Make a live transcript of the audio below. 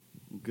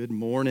Good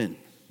morning.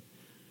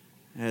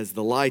 As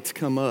the lights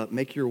come up,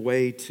 make your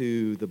way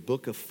to the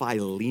book of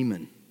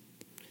Philemon.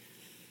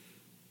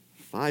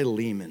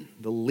 Philemon,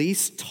 the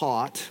least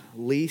taught,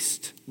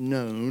 least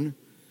known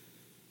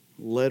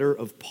letter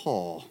of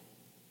Paul.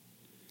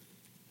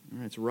 All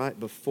right, it's right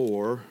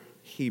before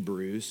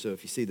Hebrews, so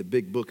if you see the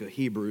big book of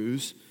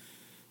Hebrews,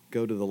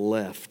 go to the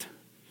left.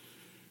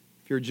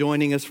 If you're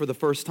joining us for the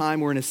first time,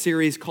 we're in a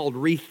series called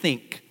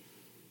Rethink.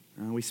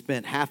 We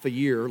spent half a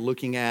year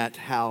looking at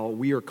how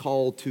we are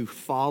called to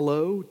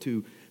follow,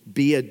 to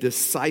be a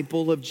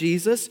disciple of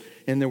Jesus,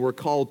 and then we're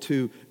called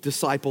to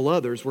disciple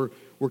others.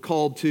 We're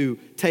called to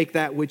take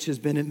that which has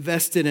been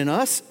invested in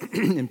us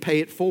and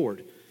pay it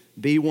forward.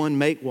 Be one,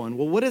 make one.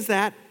 Well, what does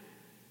that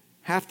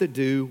have to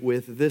do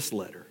with this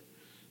letter?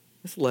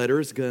 This letter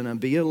is going to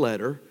be a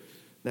letter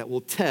that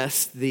will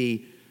test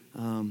the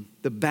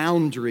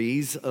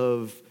boundaries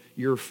of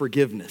your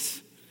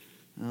forgiveness.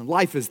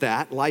 Life is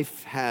that.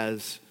 Life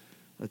has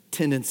a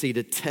tendency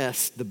to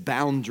test the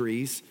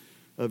boundaries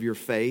of your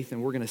faith.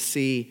 And we're going to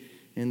see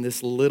in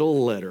this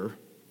little letter,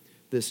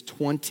 this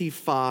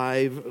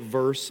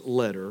 25-verse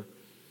letter,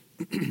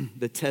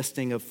 the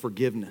testing of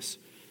forgiveness.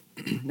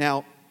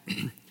 Now,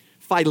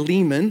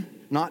 Philemon,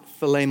 not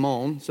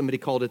Philemon. Somebody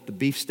called it the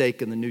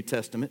beefsteak in the New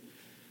Testament.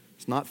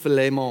 It's not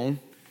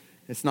Philemon.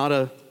 It's not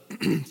a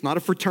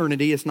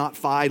fraternity. It's not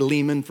Phi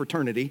Lehman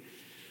fraternity,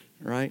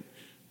 right?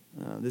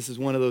 This is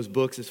one of those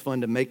books. It's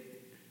fun to make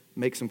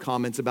some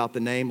comments about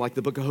the name, like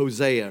the book of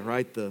Hosea,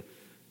 right? The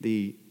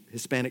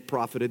Hispanic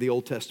prophet of the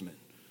Old Testament,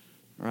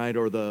 right?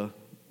 Or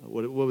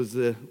what was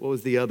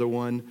the other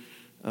one?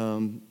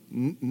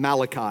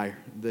 Malachi,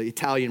 the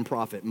Italian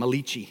prophet,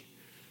 Malici,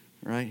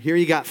 right? Here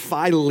you got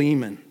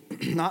Philemon.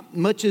 Not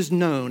much is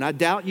known. I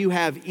doubt you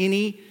have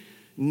any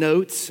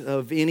notes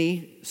of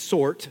any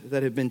sort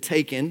that have been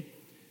taken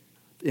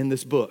in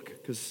this book,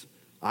 because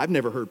I've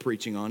never heard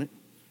preaching on it.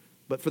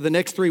 But for the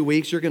next 3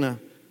 weeks, you're going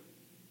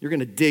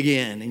to dig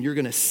in and you're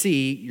going to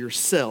see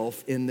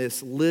yourself in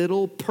this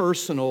little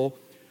personal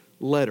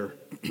letter.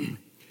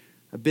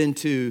 I've been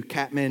to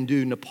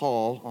Kathmandu,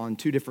 Nepal on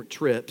 2 different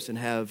trips and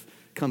have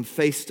come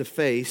face to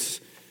face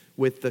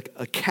with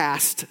a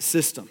caste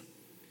system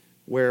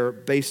where,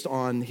 based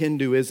on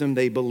Hinduism,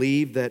 they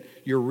believe that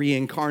you're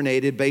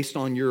reincarnated based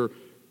on your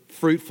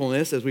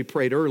fruitfulness. As we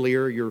prayed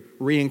earlier, you're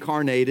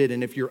reincarnated,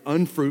 and if you're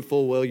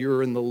unfruitful, well,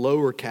 you're in the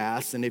lower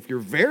caste, and if you're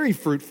very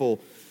fruitful,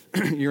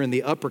 you're in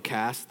the upper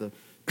caste, the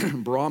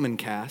Brahmin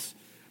caste.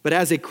 But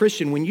as a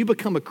Christian, when you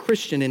become a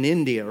Christian in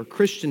India or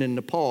Christian in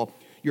Nepal,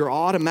 you're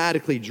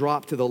automatically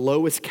dropped to the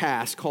lowest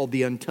caste called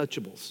the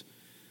untouchables.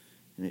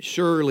 And it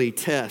surely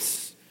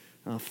tests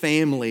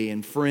family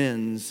and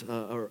friends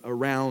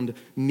around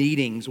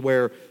meetings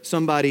where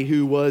somebody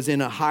who was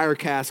in a higher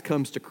caste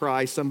comes to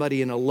Christ,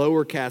 somebody in a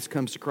lower caste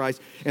comes to Christ,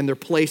 and they're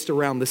placed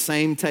around the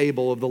same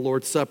table of the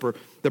Lord's Supper.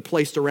 They're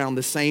placed around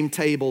the same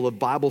table of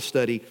Bible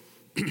study,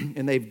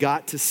 and they've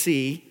got to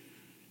see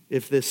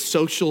if this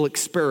social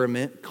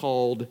experiment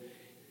called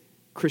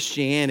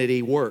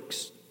Christianity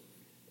works.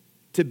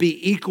 To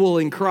be equal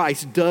in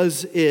Christ,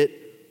 does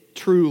it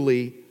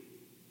truly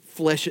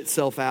flesh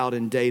itself out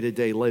in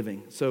day-to-day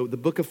living? So the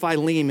book of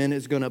Philemon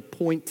is going to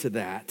point to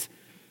that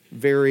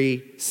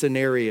very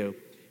scenario.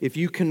 If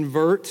you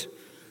convert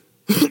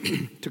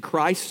to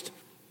Christ,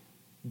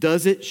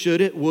 does it, should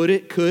it, would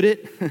it, could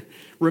it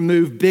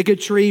remove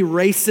bigotry,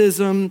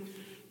 racism,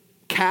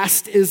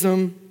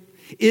 casteism?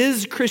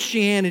 Is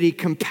Christianity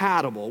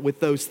compatible with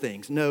those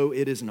things? No,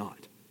 it is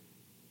not.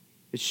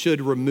 It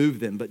should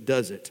remove them, but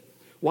does it?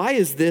 Why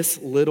is this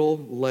little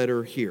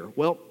letter here?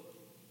 Well,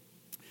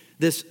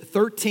 this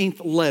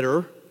 13th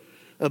letter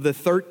of the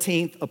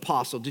 13th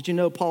apostle. Did you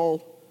know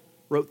Paul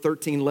wrote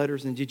 13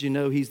 letters, and did you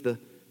know he's the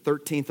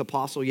 13th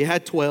apostle? You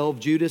had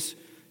 12. Judas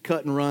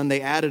cut and run.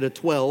 They added a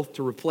 12th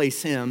to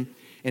replace him.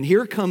 And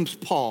here comes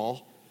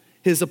Paul,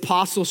 his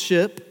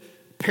apostleship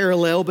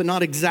parallel, but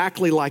not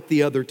exactly like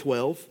the other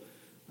 12.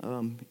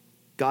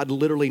 God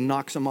literally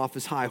knocks him off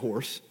his high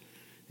horse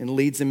and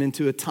leads him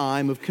into a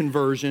time of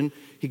conversion.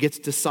 He gets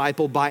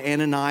discipled by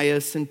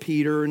Ananias and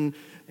Peter and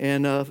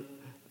a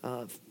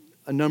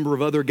number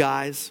of other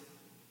guys.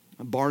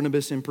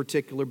 Barnabas in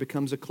particular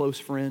becomes a close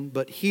friend.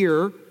 But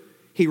here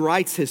he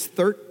writes his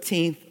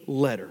 13th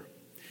letter.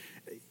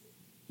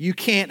 You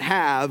can't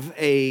have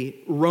a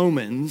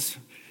Romans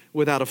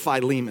without a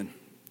Philemon.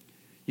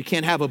 You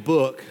can't have a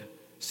book,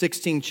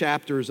 16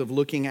 chapters of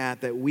looking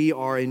at that we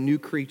are a new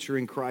creature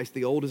in Christ.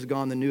 The old is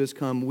gone, the new has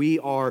come. We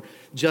are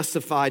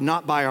justified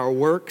not by our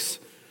works,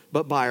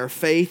 but by our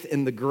faith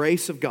in the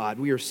grace of God.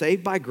 We are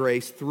saved by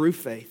grace through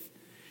faith.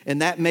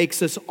 And that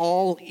makes us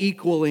all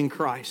equal in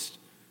Christ.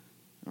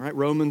 All right,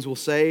 Romans will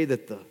say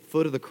that the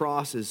foot of the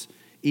cross is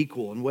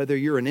equal. And whether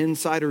you're an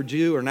insider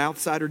Jew or an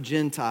outsider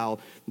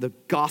Gentile, the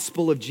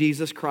gospel of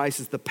Jesus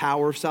Christ is the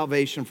power of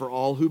salvation for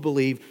all who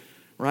believe.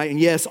 Right?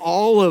 And yes,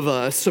 all of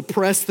us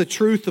suppress the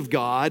truth of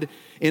God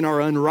in our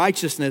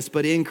unrighteousness,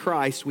 but in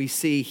Christ we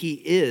see He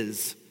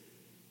is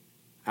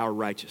our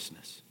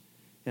righteousness.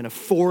 and a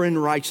foreign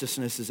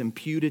righteousness is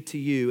imputed to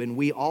you, and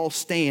we all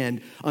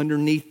stand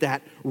underneath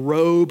that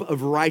robe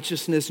of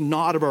righteousness,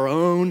 not of our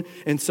own.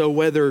 And so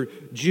whether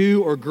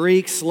Jew or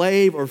Greek,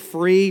 slave or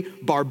free,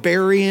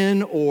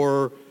 barbarian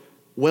or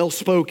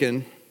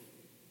well-spoken,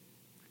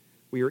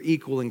 we are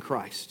equal in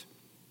Christ.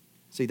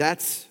 See,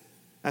 that's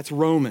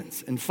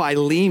Romans. And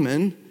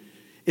Philemon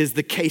is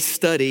the case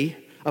study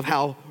of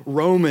how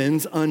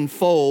Romans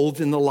unfolds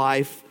in the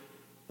life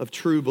of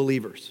true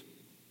believers.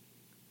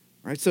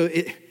 All right, so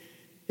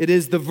it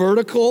is the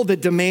vertical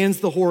that demands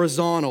the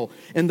horizontal.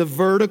 And the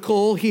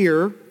vertical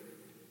here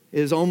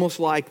is almost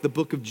like the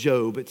book of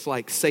Job. It's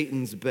like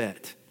Satan's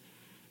bet.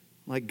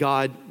 Like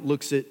God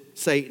looks at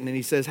Satan and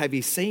he says, have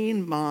you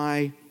seen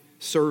my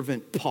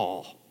servant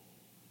Paul?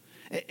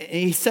 And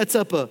he sets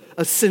up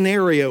a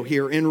scenario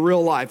here in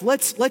real life.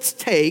 Let's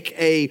take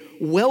a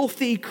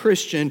wealthy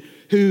Christian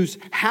whose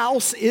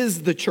house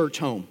is the church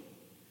home.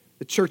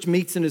 The church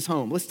meets in his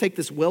home. Let's take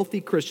this wealthy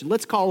Christian.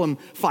 Let's call him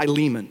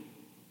Philemon.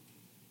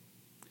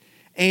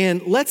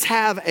 And let's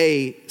have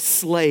a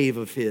slave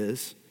of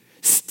his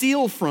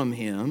steal from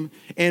him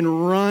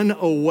and run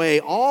away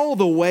all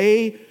the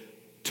way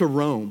to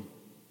Rome.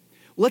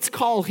 Let's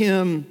call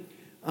him,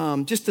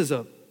 just as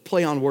a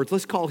play on words,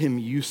 let's call him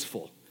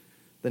useful.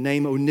 The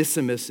name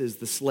Onesimus is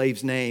the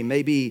slave's name,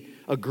 maybe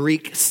a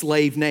Greek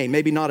slave name,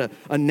 maybe not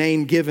a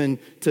name given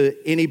to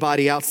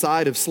anybody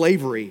outside of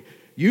slavery.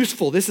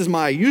 Useful, this is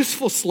my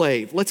useful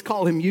slave. Let's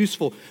call him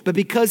useful. But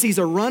because he's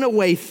a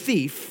runaway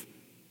thief,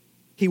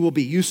 he will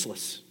be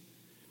useless.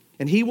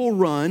 And he will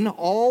run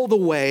all the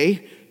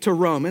way to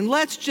Rome. And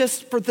let's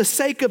just, for the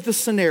sake of the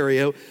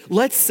scenario,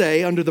 let's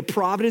say under the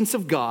providence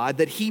of God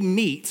that he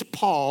meets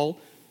Paul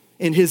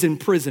in his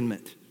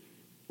imprisonment.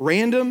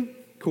 Random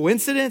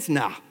coincidence?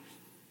 Nah.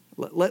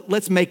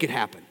 Let's make it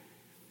happen.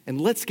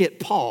 And let's get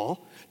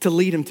Paul to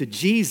lead him to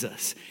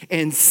Jesus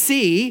and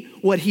see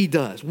what he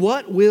does.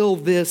 What will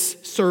this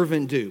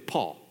servant do,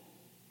 Paul?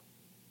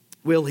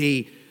 Will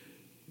he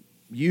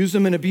use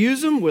him and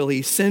abuse him? Will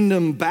he send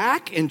him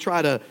back and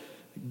try to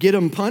get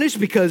him punished?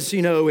 Because,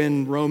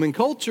 in Roman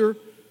culture,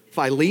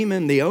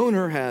 Philemon, the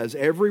owner, has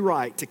every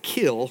right to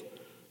kill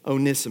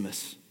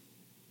Onesimus.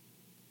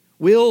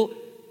 Will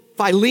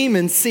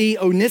Philemon see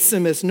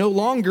Onesimus no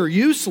longer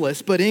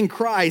useless, but in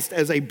Christ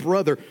as a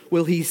brother?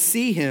 Will he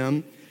see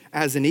him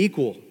as an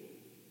equal?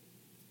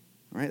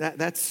 All right,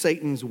 that's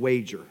Satan's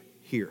wager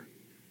here.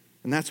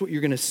 And that's what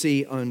you're going to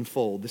see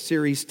unfold. The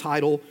series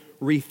title,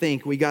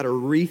 Rethink. We got to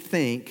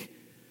rethink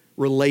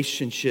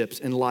relationships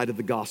in light of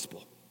the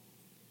gospel.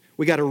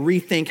 We got to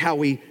rethink how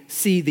we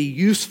see the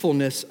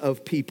usefulness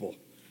of people.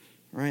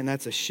 All right, and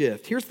that's a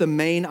shift. Here's the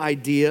main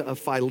idea of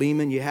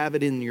Philemon. You have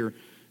it in your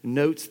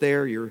notes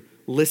there, your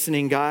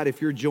listening guide.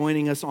 If you're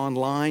joining us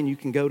online, you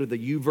can go to the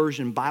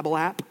YouVersion Bible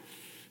app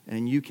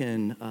and you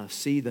can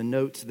see the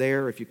notes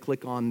there if you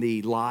click on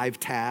the live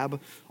tab.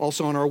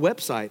 Also on our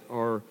website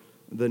are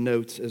the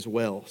notes as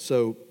well.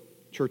 So,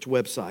 church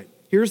website.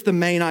 Here's the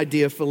main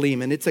idea of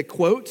Philemon. It's a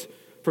quote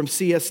from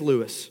C.S.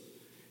 Lewis.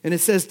 And it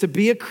says, to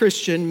be a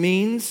Christian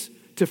means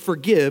to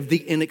forgive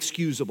the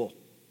inexcusable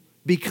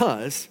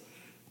because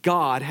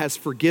God has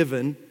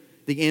forgiven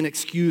the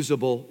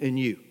inexcusable in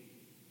you.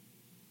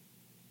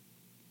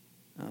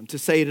 To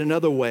say it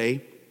another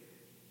way,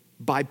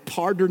 by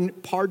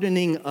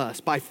pardoning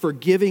us, by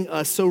forgiving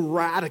us so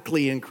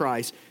radically in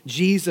Christ,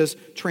 Jesus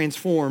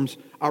transforms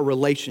our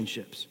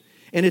relationships.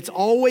 And it's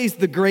always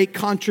the great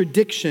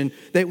contradiction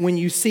that when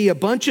you see a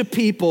bunch of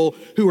people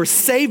who are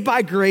saved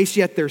by grace,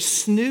 yet they're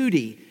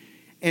snooty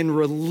and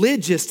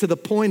religious to the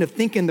point of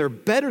thinking they're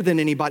better than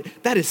anybody,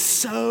 that is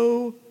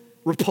so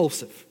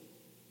repulsive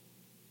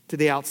to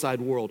the outside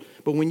world.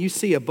 But when you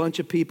see a bunch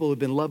of people who've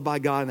been loved by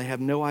God and they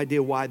have no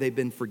idea why they've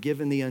been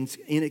forgiven the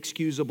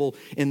inexcusable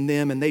in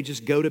them, and they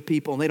just go to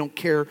people and they don't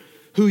care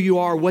who you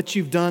are, what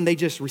you've done, they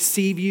just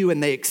receive you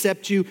and they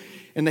accept you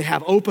and they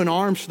have open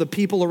arms for the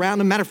people around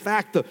them. Matter of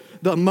fact,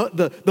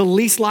 the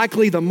least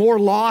likely, the more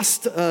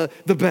lost, the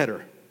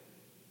better.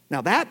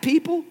 Now that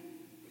people,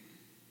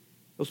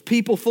 those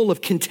people full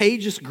of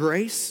contagious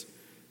grace,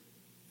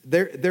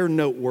 they're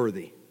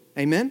noteworthy.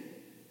 Amen?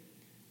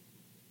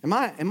 Am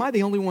I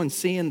the only one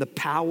seeing the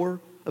power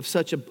of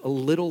such a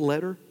little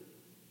letter?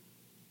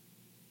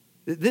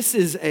 This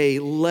is a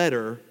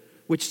letter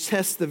which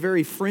tests the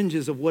very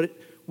fringes of what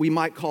we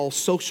might call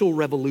social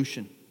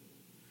revolution.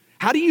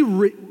 How do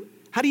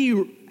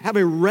you have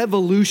a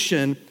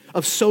revolution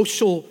of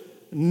social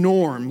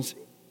norms?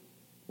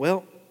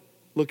 Well,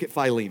 look at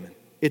Philemon.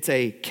 It's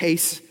a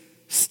case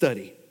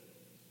study.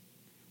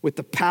 With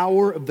the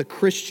power of the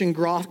Christian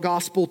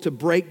gospel to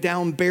break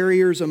down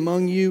barriers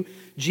among you,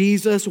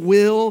 Jesus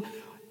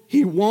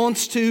he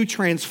wants to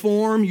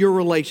transform your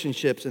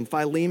relationships. And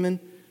Philemon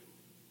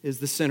is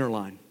the center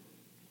line.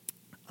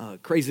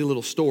 Crazy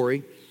little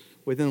story.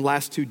 Within the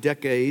last 2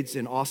 decades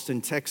in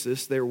Austin,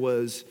 Texas, there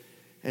was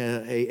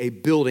a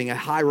building, a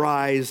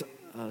high-rise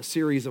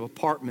series of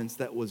apartments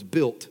that was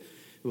built.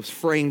 It was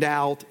framed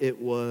out.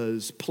 It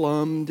was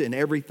plumbed and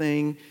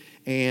everything.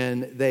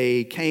 and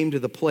they came to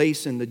the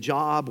place in the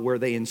job where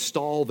they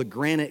install the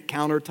granite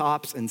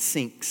countertops and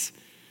sinks,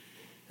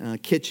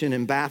 kitchen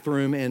and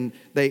bathroom. And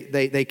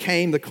they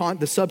came, the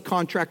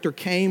subcontractor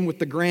came with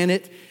the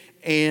granite,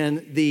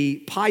 and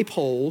the pipe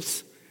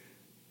holes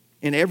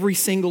in every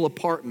single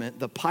apartment,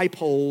 the pipe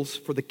holes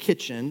for the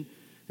kitchen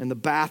and the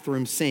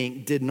bathroom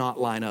sink did not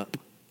line up.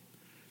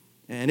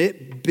 And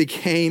it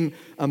became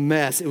a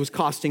mess. It was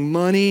costing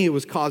money. It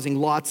was causing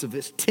lots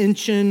of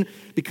tension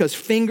because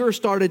fingers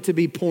started to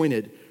be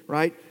pointed,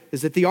 right?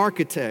 Is it the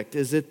architect?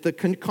 Is it the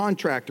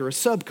contractor, a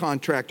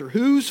subcontractor?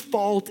 Whose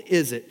fault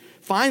is it?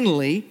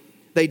 Finally,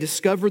 they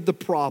discovered the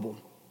problem.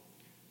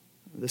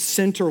 The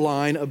center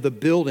line of the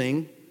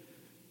building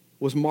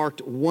was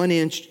marked 1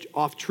 inch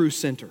off true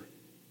center.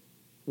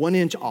 1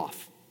 inch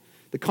off.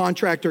 The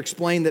contractor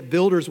explained that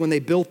builders, when they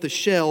built the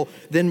shell,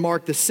 then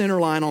marked the center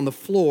line on the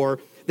floor.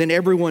 Then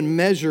everyone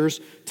measures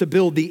to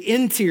build the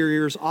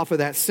interiors off of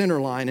that center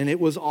line, and it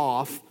was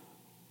off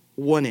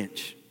 1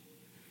 inch.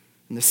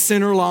 And the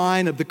center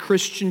line of the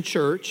Christian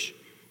church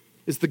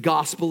is the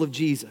gospel of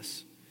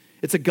Jesus.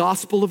 It's a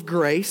gospel of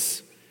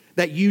grace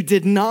that you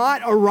did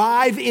not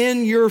arrive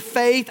in your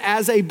faith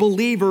as a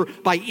believer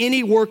by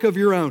any work of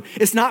your own.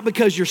 It's not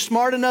because you're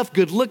smart enough,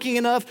 good looking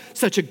enough,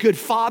 such a good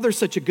father,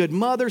 such a good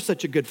mother,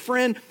 such a good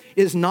friend.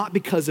 It is not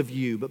because of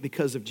you, but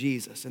because of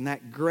Jesus. And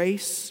that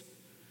grace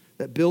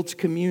that builds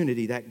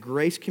community, that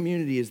grace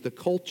community is the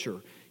culture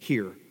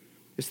here.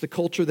 It's the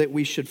culture that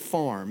we should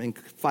farm. And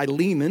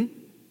Philemon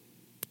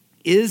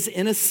is,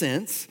 in a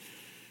sense,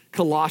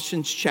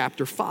 Colossians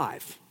chapter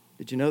 5.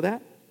 Did you know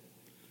that?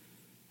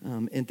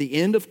 At the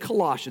end of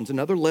Colossians,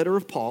 another letter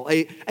of Paul,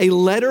 a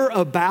letter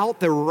about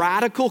the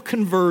radical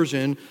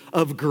conversion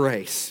of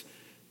grace.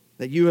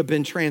 That you have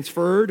been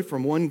transferred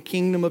from one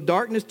kingdom of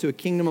darkness to a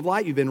kingdom of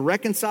light. You've been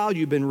reconciled.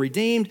 You've been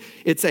redeemed.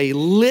 It's a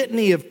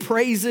litany of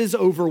praises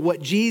over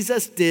what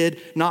Jesus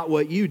did, not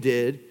what you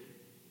did.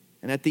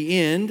 And at the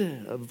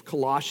end of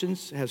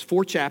Colossians, it has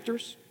 4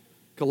 chapters.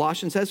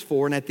 Colossians has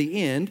 4. And at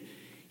the end,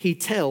 he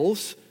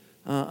tells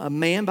a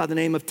man by the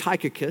name of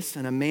Tychicus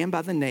and a man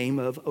by the name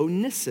of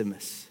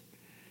Onesimus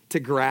to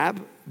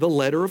grab the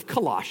letter of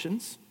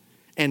Colossians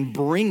and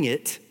bring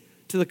it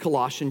to the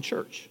Colossian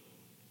church.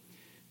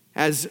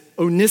 As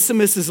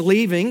Onesimus is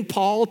leaving,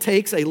 Paul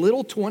takes a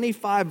little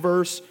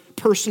 25-verse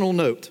personal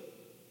note.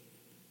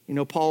 You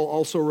know, Paul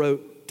also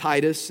wrote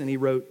Titus and he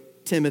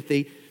wrote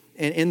Timothy.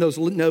 And in those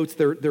notes,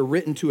 they're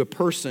written to a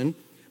person,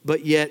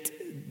 but yet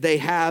they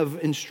have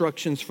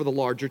instructions for the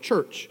larger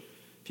church.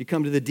 If you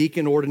come to the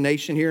deacon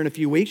ordination here in a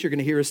few weeks, you're going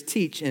to hear us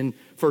teach in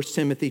 1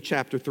 Timothy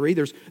chapter 3.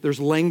 There's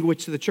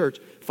language to the church.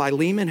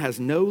 Philemon has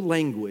no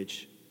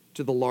language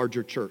to the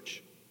larger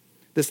church.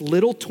 This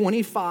little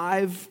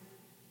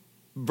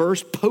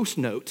 25-verse post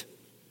note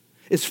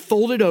is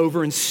folded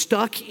over and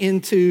stuck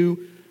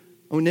into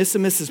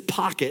Onesimus'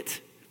 pocket,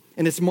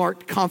 and it's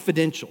marked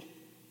confidential.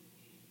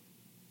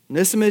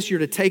 Onesimus, you're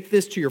to take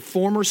this to your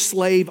former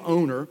slave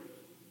owner,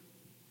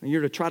 and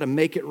you're to try to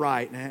make it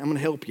right. And I'm going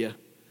to help you.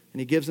 And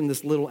he gives him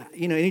this little,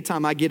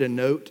 anytime I get a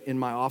note in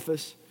my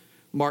office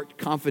marked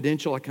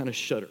confidential, I kind of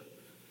shudder.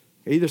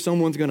 Either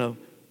someone's going to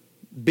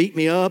beat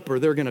me up or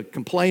they're going to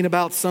complain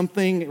about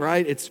something,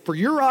 right? It's for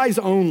your eyes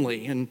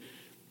only. And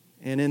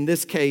in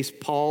this case,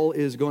 Paul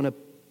is going to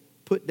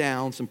put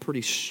down some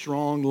pretty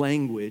strong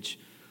language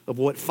of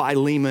what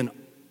Philemon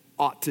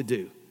ought to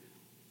do.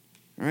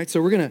 All right,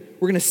 so we're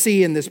going to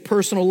see in this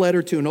personal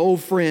letter to an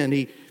old friend,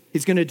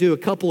 he's going to do a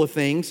couple of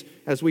things.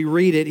 As we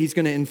read it, he's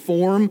going to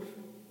inform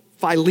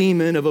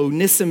Philemon of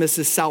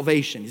Onesimus'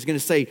 salvation. He's going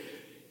to say,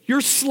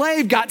 your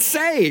slave got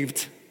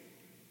saved.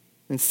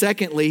 And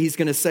secondly, he's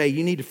going to say,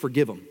 you need to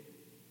forgive him.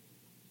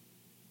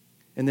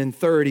 And then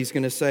third, he's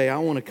going to say, I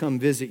want to come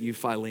visit you,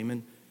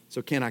 Philemon,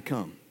 so can I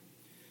come?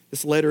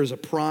 This letter is a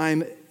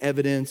prime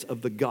evidence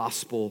of the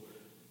gospel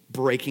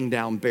breaking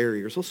down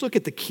barriers. Let's look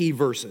at the key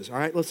verses, all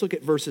right? Let's look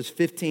at verses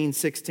 15,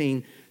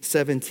 16,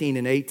 17,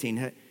 and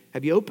 18.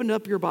 Have you opened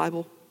up your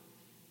Bible?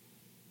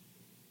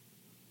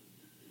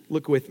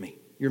 Look with me.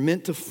 You're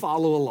meant to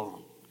follow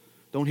along.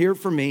 Don't hear it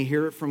from me,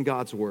 hear it from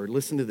God's word.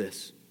 Listen to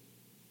this.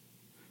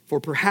 For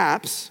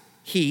perhaps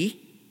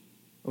he,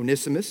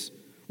 Onesimus,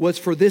 was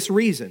for this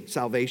reason,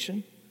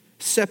 salvation,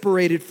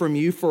 separated from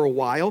you for a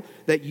while,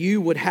 that you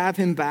would have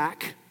him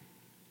back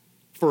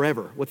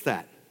forever. What's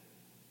that?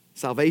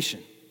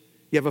 Salvation.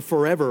 You have a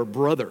forever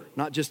brother,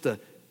 not just a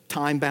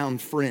time-bound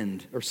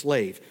friend or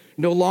slave.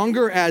 No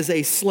longer as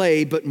a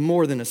slave, but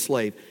more than a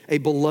slave, a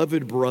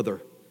beloved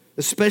brother,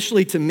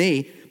 especially to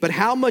me, but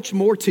how much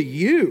more to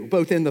you,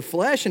 both in the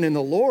flesh and in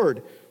the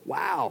Lord.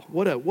 Wow,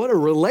 what a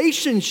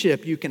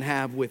relationship you can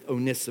have with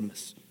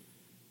Onesimus.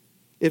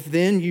 If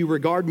then you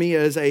regard me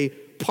as a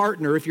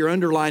partner, if you're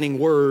underlining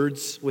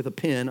words with a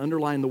pen,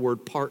 underline the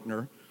word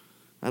partner.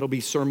 That'll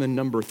be sermon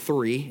number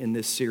 3 in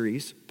this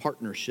series,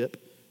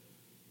 partnership.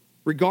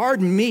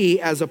 Regard me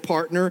as a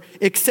partner,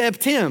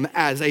 accept him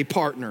as a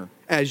partner,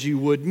 as you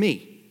would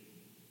me.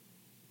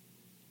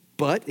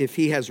 But if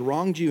he has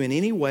wronged you in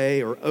any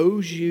way or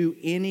owes you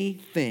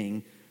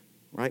anything,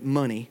 right,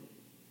 money,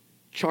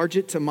 Charge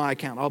it to my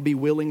account. I'll be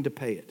willing to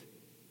pay it.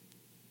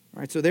 All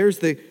right, so there's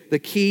the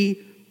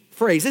key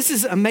phrase. This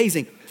is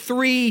amazing.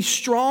 3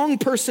 strong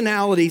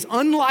personalities,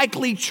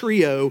 unlikely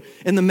trio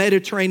in the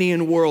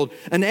Mediterranean world.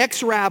 An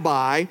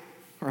ex-rabbi,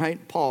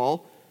 right,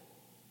 Paul,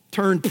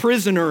 turned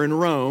prisoner in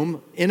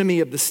Rome, enemy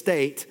of the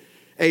state,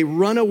 a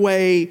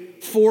runaway,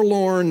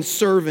 forlorn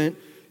servant,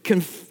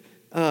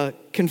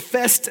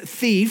 confessed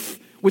thief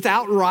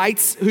without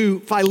rights, who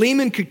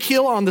Philemon could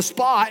kill on the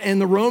spot and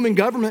the Roman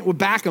government would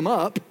back him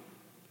up.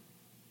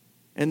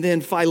 And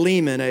then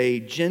Philemon, a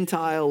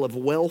Gentile of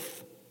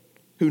wealth,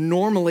 who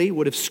normally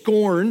would have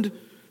scorned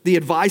the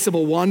advice of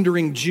a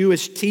wandering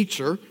Jewish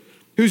teacher,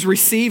 who's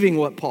receiving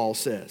what Paul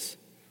says.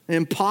 An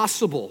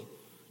impossible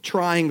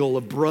triangle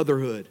of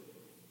brotherhood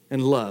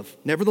and love.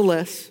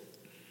 Nevertheless,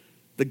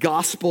 the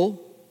gospel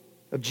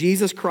of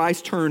Jesus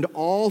Christ turned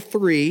all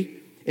 3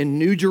 in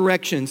new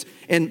directions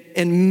and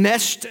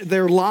meshed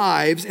their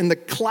lives in the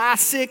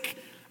classic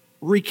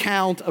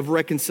recount of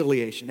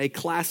reconciliation, a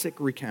classic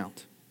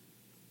recount.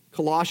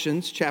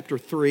 Colossians chapter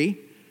 3,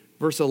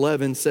 verse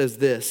 11 says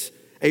this: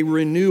 a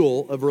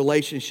renewal of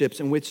relationships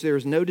in which there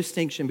is no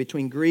distinction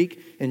between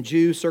Greek and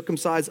Jew,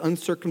 circumcised,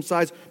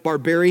 uncircumcised,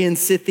 barbarian,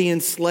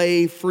 Scythian,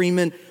 slave,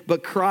 freeman,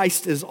 but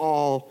Christ is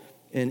all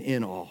and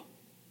in all.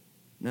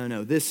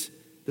 No, this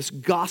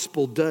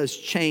gospel does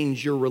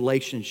change your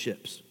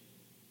relationships.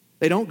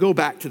 They don't go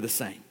back to the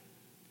same.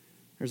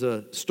 There's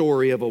a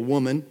story of a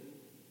woman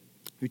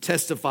who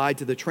testified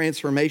to the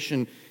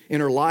transformation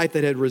in her life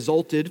that had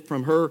resulted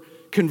from her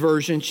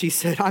conversion. She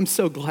said, "I'm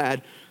so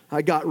glad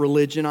I got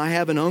religion. I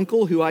have an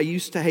uncle who I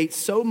used to hate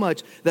so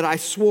much that I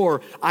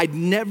swore I'd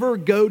never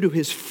go to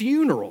his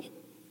funeral."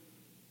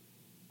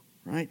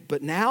 Right?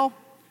 But now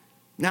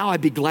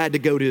I'd be glad to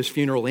go to his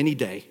funeral any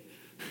day.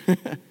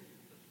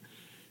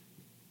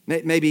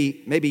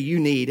 Maybe you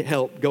need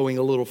help going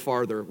a little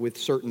farther with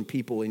certain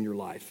people in your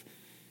life.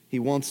 He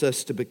wants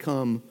us to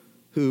become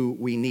who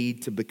we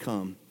need to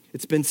become.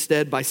 It's been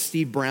said by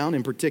Steve Brown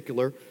in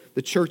particular,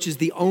 the church is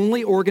the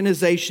only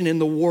organization in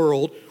the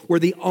world where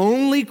the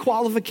only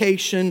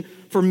qualification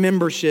for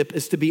membership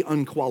is to be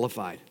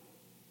unqualified.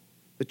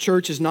 The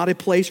church is not a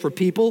place for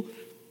people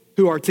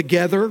who are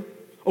together,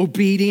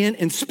 obedient,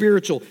 and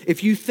spiritual.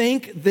 If you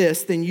think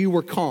this, then you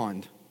were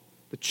conned.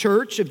 The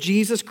church of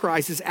Jesus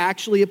Christ is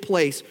actually a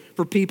place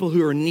for people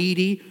who are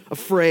needy,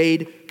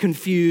 afraid,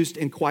 confused,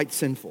 and quite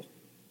sinful.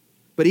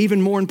 But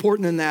even more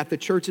important than that, the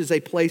church is a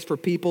place for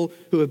people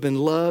who have been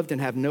loved and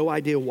have no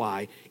idea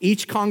why.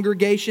 Each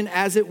congregation,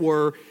 as it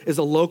were, is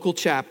a local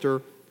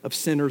chapter of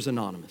Sinners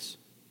Anonymous.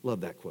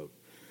 Love that quote.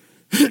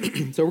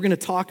 So we're going to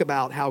talk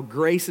about how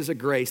grace is a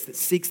grace that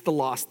seeks the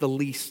lost, the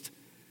least,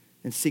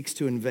 and seeks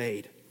to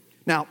invade.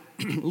 Now,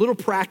 a little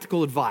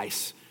practical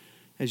advice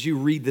as you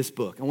read this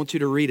book. I want you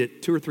to read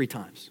it 2 or 3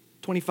 times.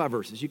 25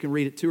 verses. You can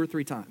read it 2 or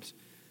 3 times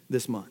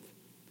this month.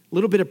 A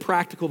little bit of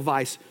practical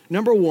advice.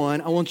 Number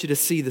 1, I want you to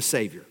see the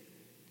Savior.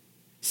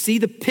 See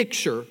the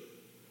picture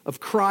of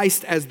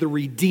Christ as the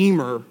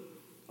Redeemer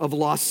of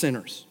lost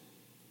sinners.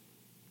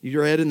 You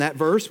read in that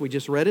verse, we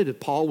just read it, that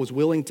Paul was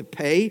willing to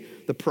pay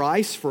the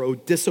price for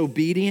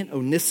disobedient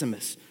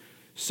Onesimus.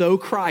 So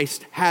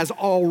Christ has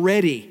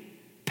already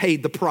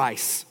paid the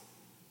price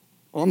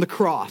on the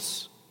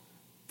cross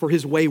for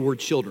his wayward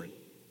children.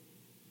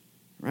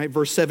 Right?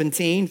 Verse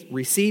 17,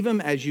 receive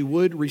him as you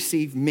would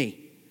receive me.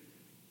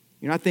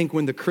 You know, I think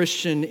when the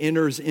Christian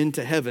enters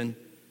into heaven,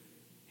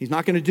 he's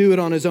not going to do it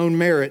on his own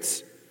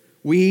merits.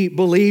 We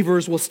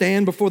believers will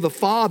stand before the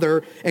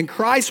Father, and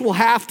Christ will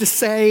have to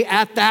say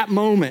at that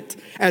moment,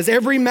 as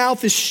every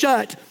mouth is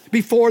shut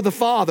before the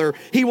Father,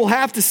 he will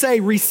have to say,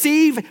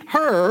 receive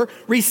her,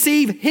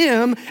 receive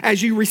him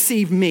as you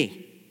receive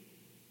me.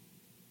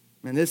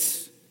 And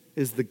this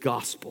is the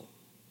gospel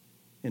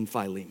in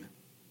Philemon.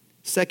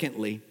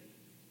 Secondly,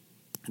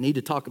 I need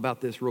to talk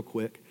about this real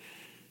quick.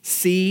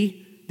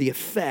 See the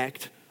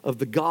effect of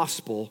the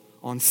gospel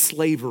on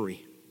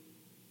slavery.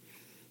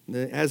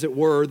 As it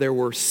were, there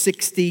were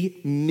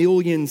 60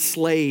 million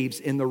slaves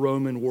in the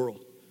Roman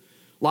world.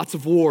 Lots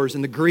of wars,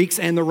 and the Greeks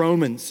and the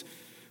Romans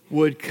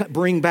would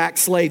bring back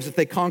slaves. If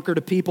they conquered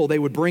a people, they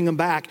would bring them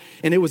back.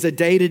 And it was a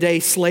day-to-day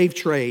slave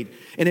trade.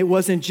 And it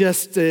wasn't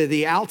just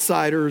the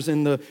outsiders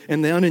and the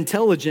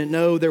unintelligent.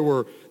 No, there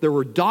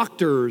were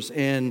doctors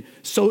and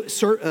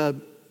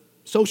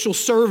social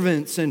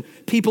servants and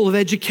people of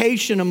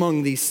education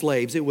among these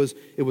slaves. It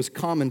was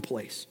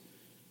commonplace.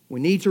 We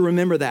need to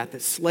remember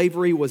that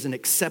slavery was an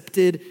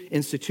accepted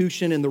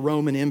institution in the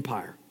Roman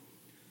Empire.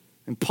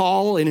 And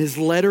Paul, in his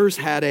letters,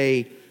 had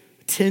a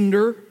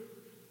tender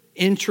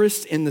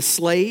interest in the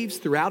slaves.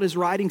 Throughout his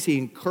writings, he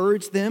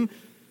encouraged them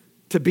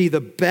to be the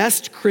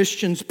best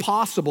Christians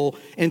possible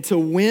and to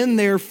win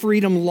their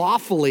freedom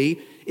lawfully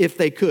if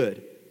they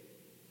could.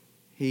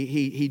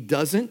 He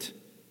doesn't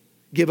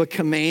give a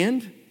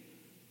command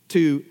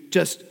to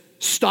just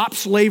stop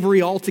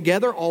slavery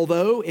altogether,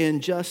 although in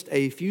just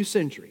a few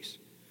centuries,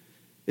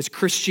 it's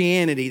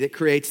Christianity that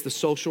creates the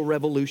social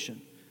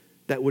revolution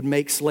that would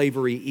make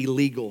slavery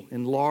illegal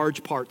in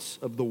large parts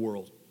of the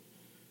world.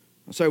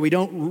 So we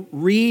don't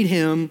read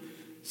him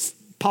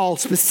Paul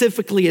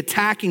specifically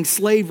attacking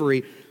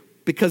slavery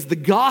because the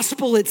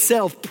gospel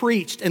itself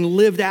preached and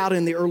lived out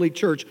in the early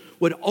church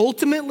would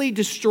ultimately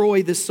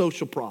destroy this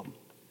social problem.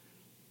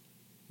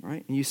 All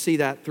right? And you see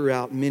that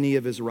throughout many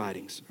of his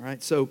writings. All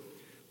right? So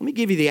let me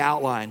give you the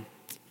outline.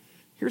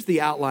 Here's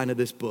the outline of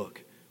this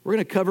book. We're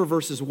going to cover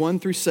verses 1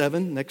 through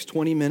 7, next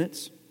 20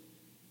 minutes.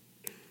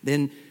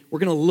 Then we're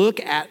going to look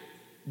at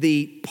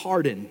the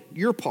pardon,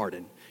 your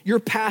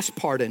past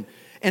pardon,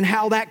 and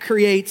how that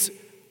creates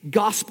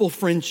gospel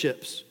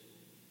friendships,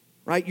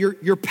 right?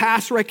 Your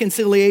past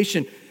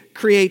reconciliation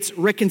creates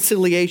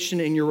reconciliation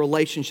in your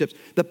relationships.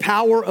 The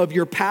power of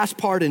your past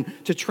pardon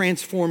to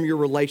transform your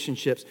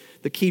relationships.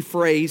 The key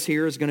phrase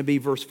here is going to be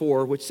verse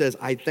 4, which says,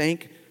 I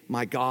thank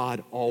my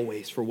God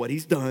always for what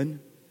he's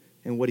done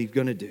and what he's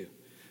going to do.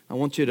 I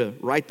want you to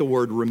write the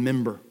word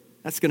remember.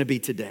 That's going to be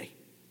today.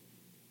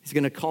 He's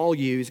going to call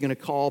you,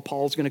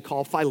 Paul's going to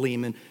call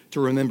Philemon to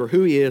remember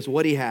who he is,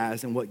 what he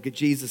has, and what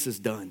Jesus has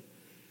done.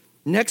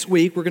 Next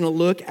week, we're going to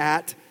look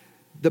at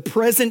the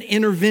present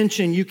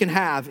intervention you can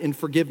have in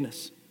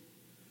forgiveness.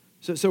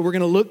 So we're going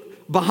to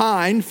look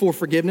behind for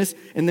forgiveness,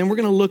 and then we're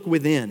going to look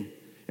within.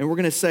 And we're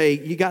going to say,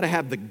 you got to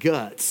have the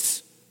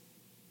guts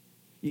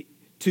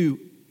to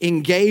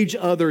engage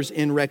others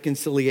in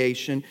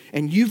reconciliation,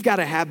 and you've got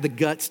to have the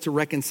guts to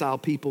reconcile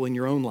people in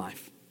your own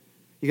life.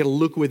 You got to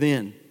look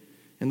within.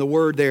 And the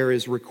word there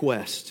is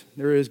request.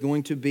 There is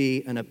going to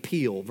be an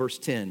appeal, verse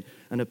 10,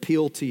 an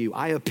appeal to you.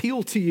 I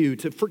appeal to you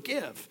to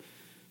forgive.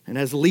 And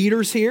as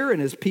leaders here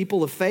and as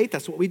people of faith,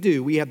 that's what we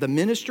do. We have the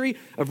ministry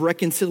of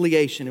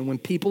reconciliation. And when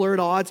people are at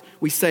odds,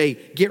 we say,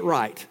 get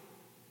right,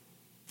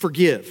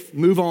 forgive,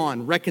 move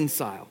on,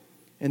 reconcile.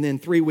 And then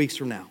 3 weeks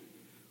from now,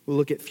 we'll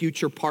look at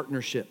future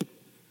partnership.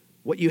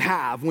 What you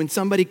have when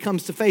somebody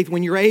comes to faith,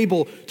 when you're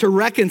able to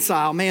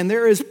reconcile, man,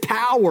 there is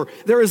power.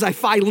 There is a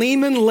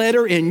Philemon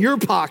letter in your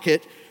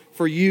pocket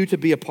for you to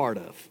be a part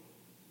of.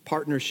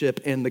 Partnership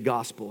and the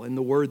gospel. And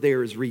the word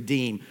there is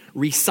redeem.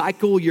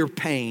 Recycle your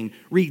pain.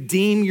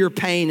 Redeem your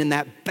pain in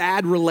that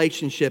bad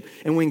relationship.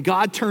 And when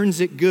God turns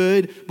it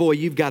good, boy,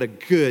 you've got a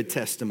good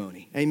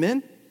testimony.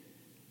 Amen?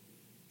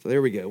 So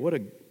there we go. What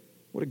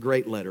a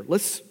great letter.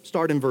 Let's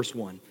start in verse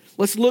 1.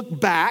 Let's look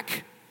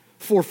back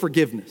for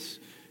forgiveness.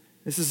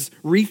 This is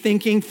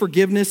rethinking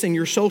forgiveness in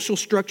your social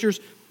structures.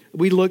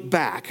 We look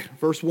back.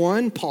 Verse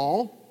 1,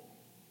 Paul,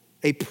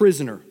 a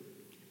prisoner.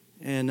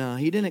 And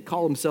he didn't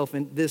call himself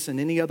in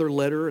any other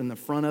letter in the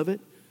front of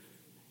it.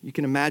 You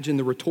can imagine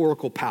the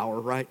rhetorical power,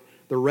 right?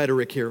 The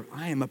rhetoric here.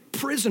 I am a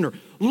prisoner.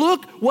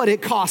 Look what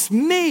it cost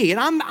me. And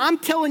I'm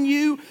telling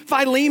you,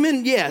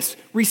 Philemon, yes,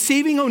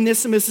 receiving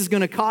Onesimus is going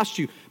to cost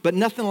you, but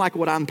nothing like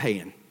what I'm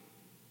paying.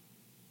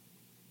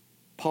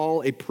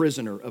 Paul, a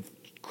prisoner of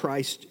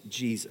Christ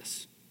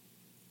Jesus.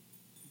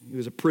 He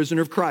was a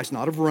prisoner of Christ,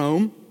 not of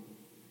Rome.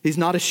 He's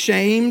not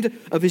ashamed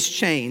of his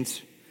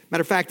chains.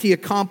 Matter of fact, he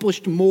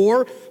accomplished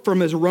more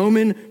from his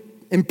Roman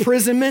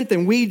imprisonment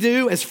than we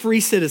do as free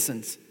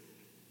citizens.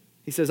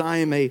 He says, I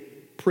am a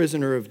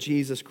prisoner of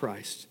Jesus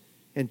Christ,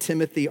 and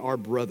Timothy, our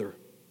brother.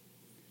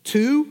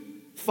 To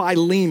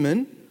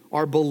Philemon,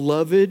 our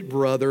beloved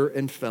brother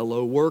and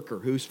fellow worker.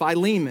 Who's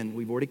Philemon?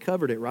 We've already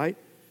covered it, right?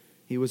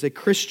 He was a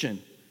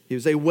Christian. He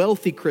was a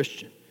wealthy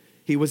Christian.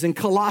 He was in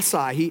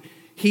Colossae.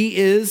 He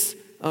is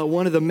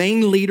one of the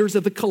main leaders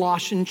of the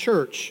Colossian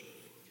church.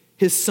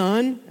 His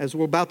son, as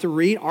we're about to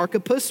read,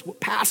 Archippus,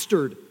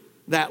 pastored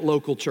that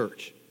local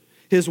church.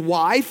 His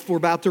wife, we're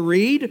about to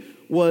read,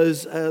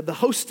 was the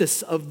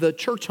hostess of the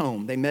church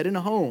home. They met in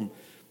a home.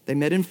 They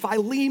met in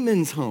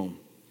Philemon's home.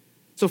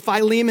 So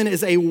Philemon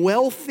is a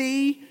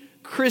wealthy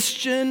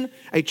Christian.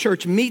 A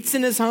church meets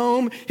in his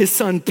home. His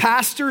son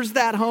pastors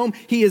that home.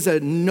 He is a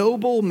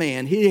noble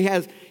man. He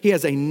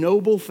has a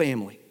noble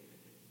family.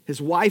 His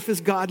wife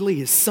is godly.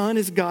 His son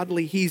is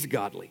godly. He's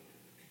godly.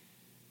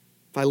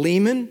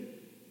 Philemon,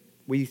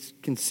 we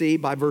can see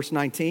by verse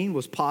 19,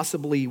 was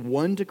possibly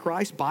won to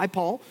Christ by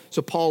Paul.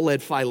 So Paul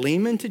led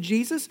Philemon to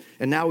Jesus,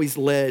 and now he's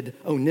led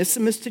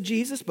Onesimus to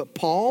Jesus. But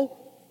Paul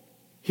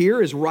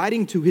here is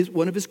writing to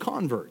one of his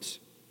converts,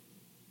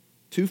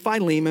 to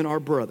Philemon, our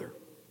brother,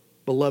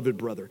 beloved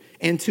brother,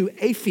 and to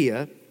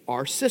Apphia,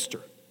 our sister.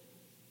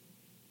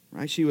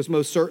 Right? She was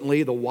most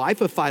certainly the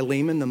wife of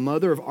Philemon, the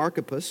mother of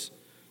Archippus.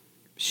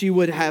 She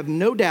would have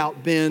no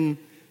doubt been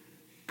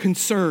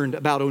concerned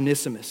about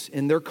Onesimus.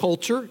 In their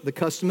culture, the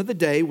custom of the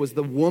day was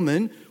the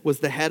woman was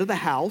the head of the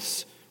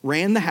house,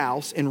 ran the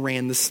house, and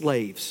ran the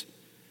slaves.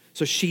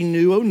 So she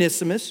knew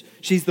Onesimus.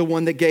 She's the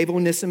one that gave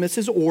Onesimus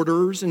his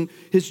orders and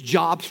his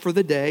jobs for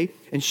the day,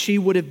 and she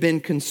would have been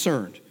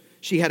concerned.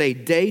 She had a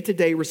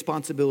day-to-day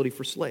responsibility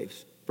for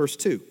slaves. Verse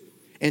 2,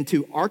 and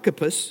to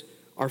Archippus,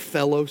 our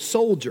fellow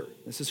soldier.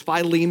 This is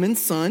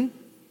Philemon's son.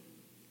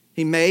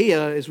 He may,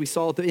 as we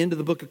saw at the end of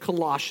the book of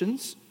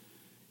Colossians,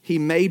 he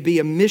may be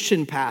a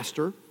mission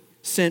pastor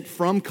sent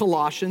from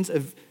Colossians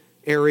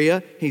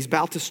area. He's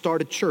about to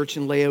start a church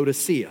in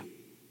Laodicea.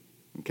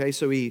 Okay,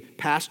 so he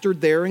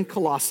pastored there in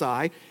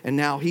Colossae, and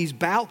now he's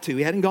about to.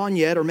 He hadn't gone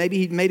yet, or maybe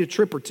he'd made a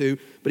trip or two,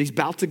 but he's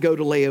about to go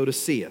to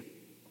Laodicea.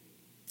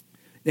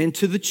 and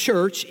to the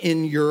church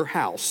in your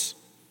house.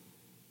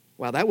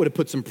 Wow, that would have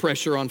put some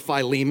pressure on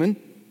Philemon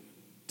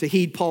to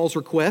heed Paul's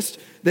request.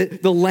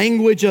 The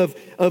language of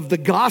the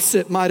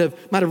gossip might have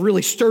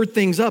really stirred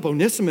things up.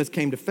 Onesimus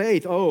came to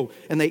faith.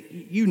 And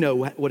you know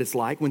what it's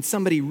like. When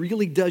somebody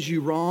really does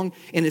you wrong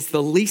and it's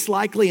the least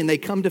likely and they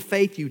come to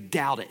faith, you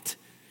doubt it.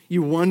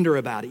 You wonder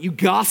about it. You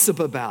gossip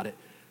about it.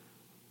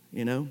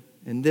 You know,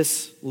 and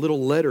this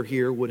little letter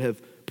here would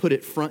have put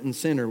it front and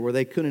center where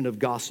they couldn't have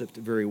gossiped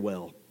very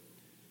well.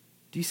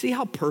 Do you see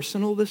how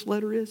personal this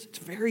letter is? It's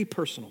very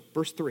personal.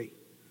 Verse 3.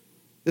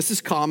 This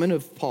is common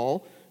of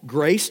Paul.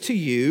 Grace to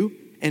you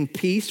and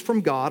peace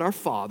from God our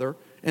Father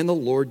and the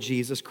Lord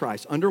Jesus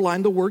Christ.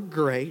 Underline the word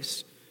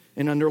grace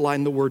and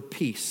underline the word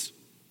peace.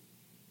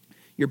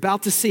 You're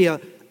about to see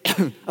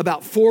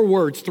about 4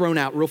 words thrown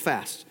out real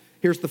fast.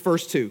 Here's the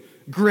first 2.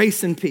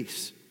 Grace and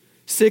peace.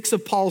 6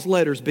 of Paul's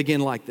letters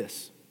begin like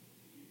this.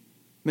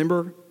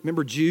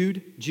 Remember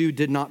Jude? Jude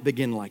did not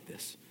begin like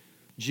this.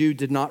 Jude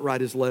did not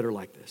write his letter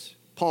like this.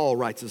 Paul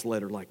writes his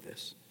letter like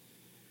this.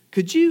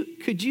 Could you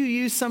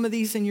use some of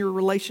these in your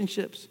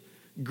relationships?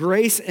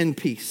 Grace and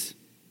peace.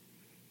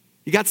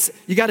 You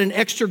got an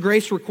extra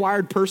grace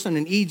required person,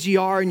 an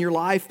EGR in your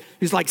life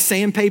who's like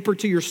sandpaper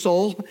to your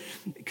soul.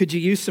 Could you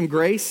use some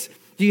grace?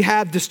 Do you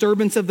have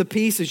disturbance of the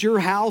peace? Is your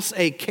house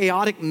a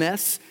chaotic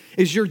mess?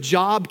 Is your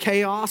job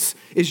chaos?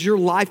 Is your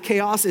life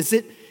chaos? Is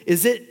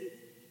it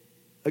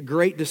a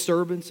great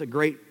disturbance, a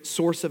great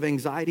source of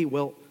anxiety?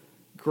 Well,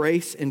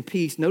 grace and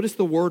peace. Notice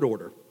the word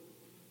order.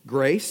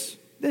 Grace,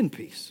 then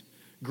peace.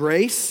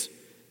 Grace,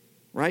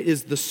 right,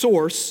 is the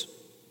source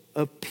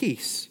of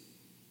peace.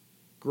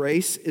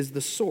 Grace is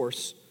the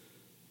source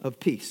of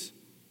peace.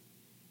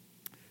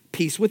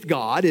 Peace with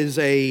God is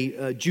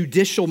a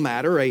judicial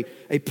matter, a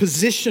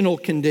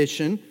positional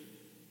condition,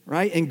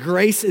 right? And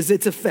grace is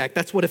its effect.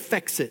 That's what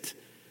affects it.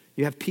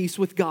 You have peace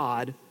with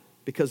God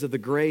because of the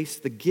grace,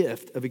 the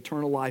gift of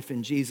eternal life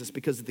in Jesus,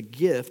 because of the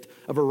gift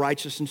of a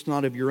righteousness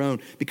not of your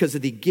own, because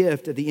of the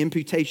gift of the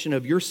imputation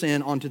of your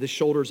sin onto the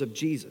shoulders of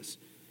Jesus.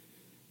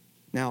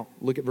 Now,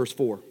 look at verse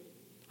 4.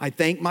 I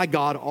thank my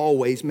God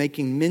always,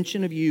 making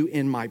mention of you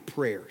in my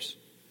prayers.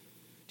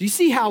 Do you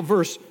see how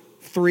verse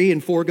 3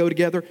 and 4 go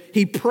together?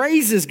 He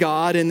praises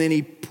God and then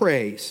he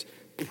prays.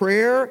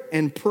 Prayer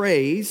and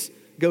praise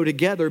go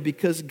together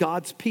because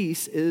God's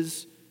peace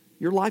is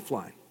your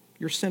lifeline,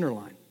 your center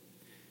line.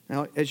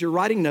 Now, as you're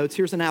writing notes,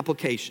 here's an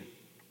application.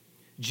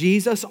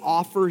 Jesus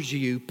offers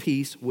you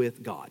peace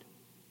with God.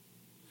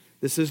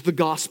 This is the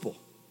gospel.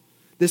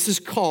 This is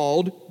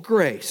called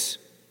grace.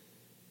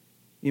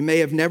 You may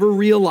have never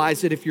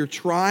realized that if you're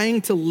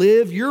trying to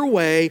live your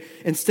way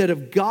instead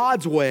of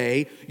God's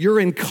way, you're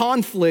in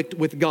conflict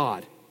with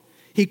God.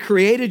 He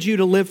created you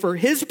to live for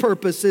His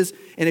purposes,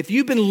 and if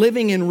you've been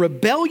living in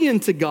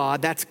rebellion to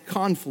God, that's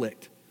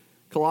conflict.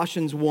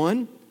 Colossians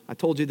 1, I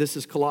told you this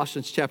is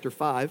Colossians chapter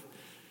 5.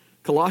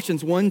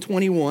 Colossians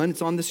 1:21,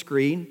 it's on the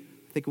screen.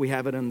 I think we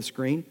have it on the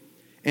screen.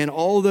 And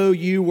although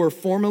you were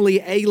formerly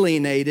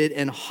alienated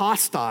and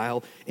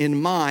hostile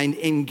in mind,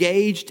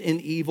 engaged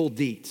in evil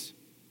deeds.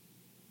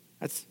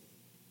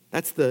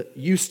 That's the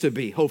used to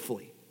be,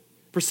 hopefully.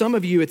 For some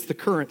of you, it's the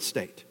current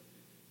state.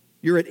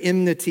 You're at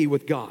enmity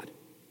with God.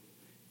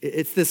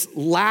 It's this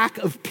lack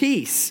of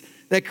peace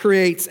that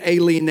creates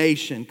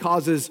alienation,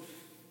 causes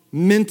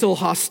mental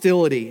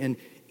hostility and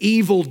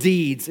evil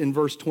deeds in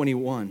verse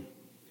 21.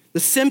 The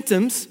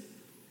symptoms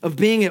of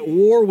being at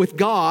war with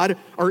God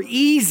are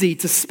easy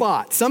to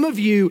spot. Some of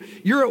you,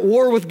 you're at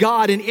war with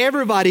God and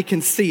everybody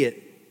can see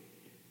it.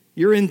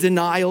 You're in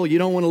denial. You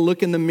don't want to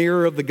look in the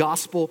mirror of the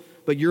gospel,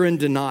 but you're in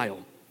denial.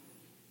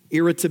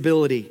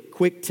 Irritability,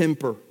 quick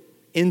temper,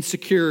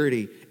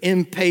 insecurity,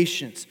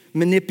 impatience,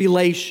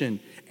 manipulation,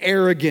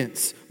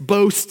 arrogance,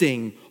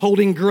 boasting,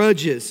 holding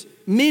grudges,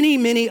 many,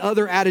 many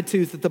other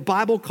attitudes that the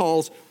Bible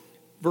calls,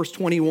 verse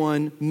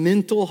 21,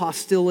 mental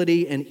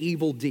hostility and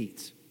evil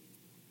deeds.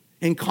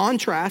 In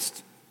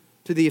contrast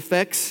to the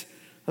effects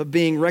of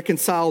being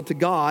reconciled to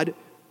God,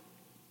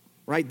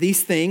 right,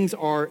 these things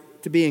are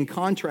to be in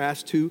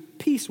contrast to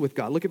peace with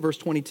God. Look at verse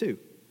 22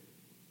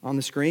 on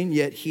the screen.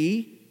 Yet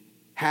He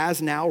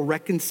has now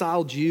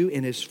reconciled you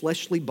in His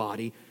fleshly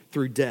body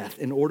through death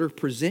in order to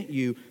present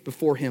you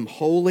before Him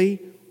holy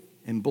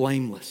and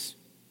blameless.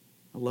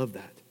 I love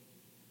that.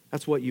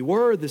 That's what you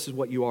were. This is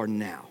what you are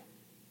now.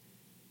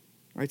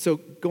 All right, so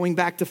going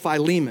back to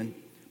Philemon,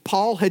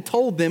 Paul had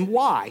told them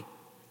why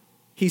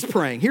he's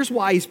praying. Here's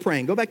why he's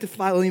praying. Go back to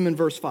Philemon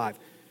verse 5.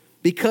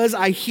 Because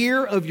I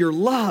hear of your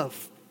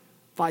love,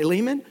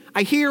 Philemon.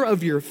 I hear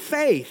of your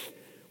faith,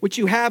 which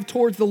you have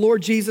towards the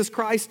Lord Jesus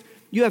Christ.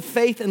 You have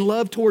faith and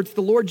love towards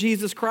the Lord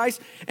Jesus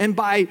Christ. And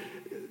by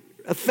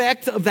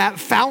effect of that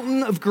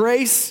fountain of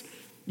grace,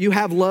 you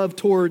have love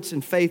towards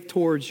and faith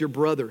towards your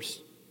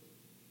brothers,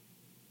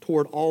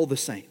 toward all the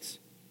saints.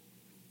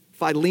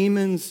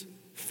 Philemon's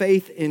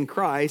faith in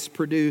Christ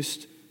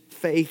produced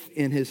faith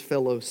in his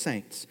fellow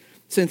saints.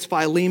 Since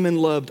Philemon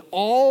loved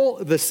all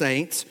the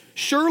saints,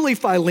 surely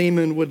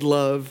Philemon would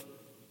love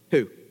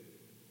who?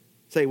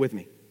 Say it with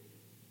me.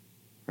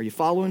 Are you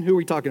following? Who are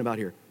we talking about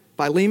here?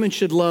 Philemon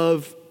should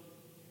love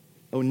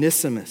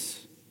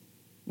Onesimus.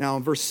 Now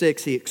in verse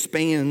 6, he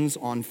expands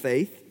on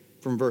faith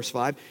from verse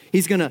 5.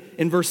 He's going to,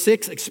 in verse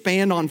 6,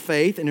 expand on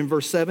faith, and in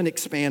verse 7,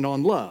 expand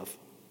on love.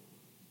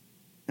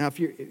 Now, if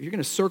you're going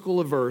to circle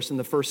a verse in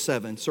the first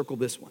 7, circle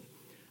this one.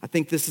 I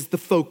think this is the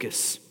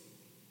focus.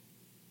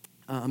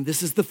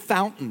 This is the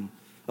fountain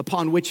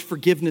upon which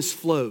forgiveness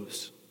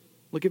flows.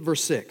 Look at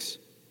verse 6.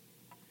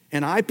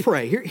 And I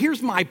pray,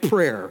 here's my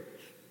prayer,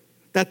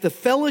 that the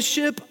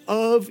fellowship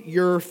of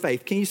your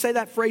faith. Can you say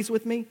that phrase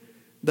with me?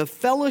 The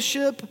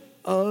fellowship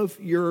of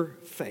your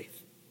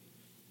faith.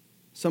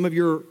 Some of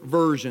your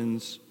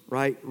versions,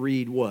 right,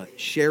 read what?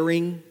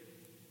 Sharing,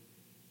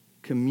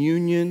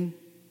 communion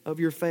of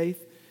your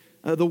faith.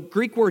 The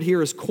Greek word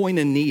here is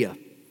koinonia.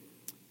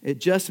 It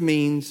just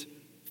means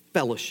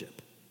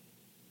fellowship.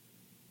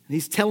 And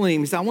he's telling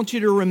him, he said, I want you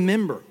to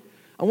remember.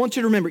 I want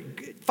you to remember,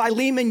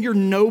 Philemon, you're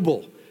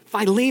noble.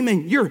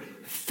 Philemon, you're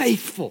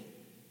faithful.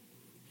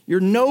 You're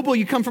noble.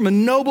 You come from a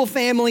noble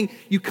family.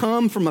 You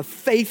come from a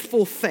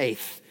faithful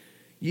faith.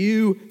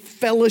 You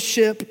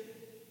fellowship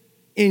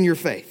in your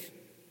faith.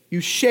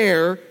 You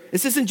share.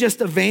 This isn't just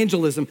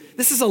evangelism.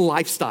 This is a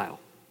lifestyle.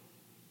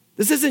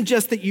 This isn't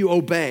just that you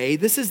obey.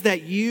 This is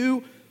that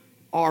you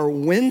are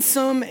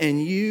winsome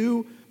and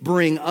you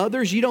bring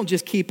others. You don't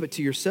just keep it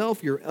to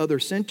yourself. You're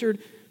other-centered.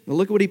 Now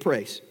look at what he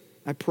prays.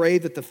 I pray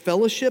that the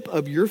fellowship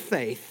of your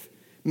faith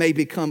may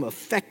become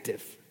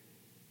effective,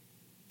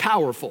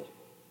 powerful,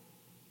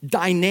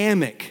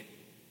 dynamic.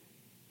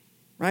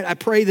 Right? I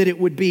pray that it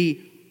would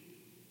be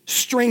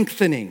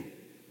strengthening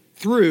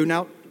through,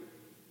 now,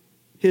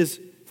 his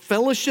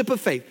fellowship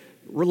of faith.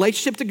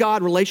 Relationship to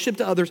God, relationship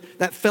to others,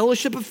 that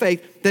fellowship of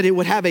faith, that it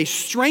would have a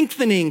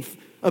strengthening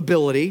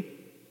ability.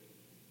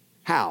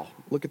 How?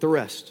 Look at the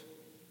rest.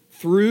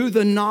 Through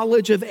the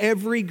knowledge of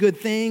every good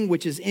thing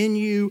which is in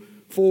you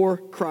for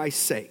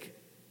Christ's sake.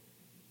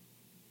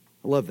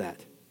 I love that.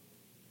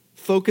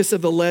 Focus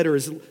of the letter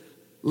is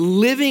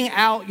living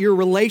out your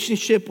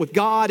relationship with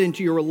God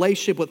into your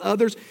relationship with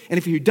others. And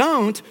if you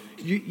don't,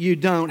 you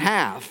don't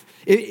have.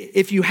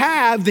 If you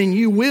have, then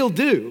you will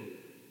do.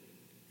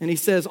 And he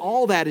says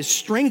all that is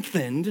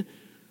strengthened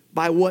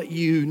by what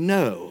you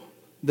know.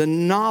 The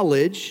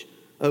knowledge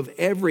of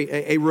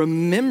a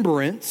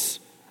remembrance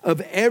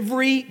of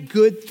every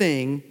good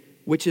thing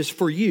which is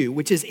for you,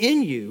 which is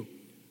in you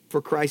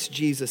for Christ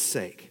Jesus'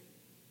 sake.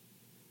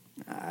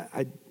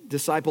 I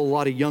disciple a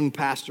lot of young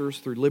pastors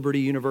through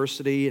Liberty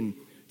University and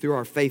through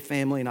our faith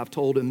family, and I've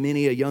told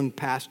many a young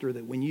pastor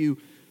that when you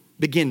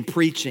begin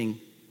preaching,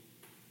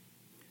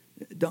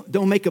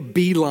 don't make a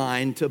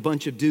beeline to a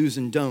bunch of do's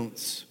and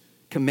don'ts.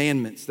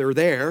 Commandments, they're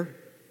there,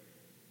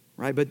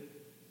 right? But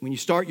when you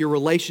start your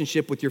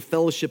relationship with your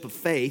fellowship of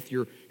faith,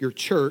 your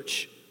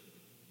church,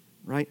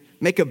 right?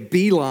 Make a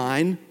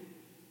beeline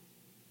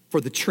for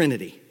the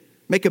Trinity.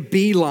 Make a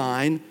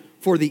beeline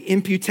for the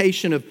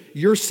imputation of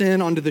your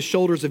sin onto the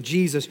shoulders of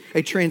Jesus,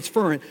 a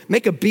transferent.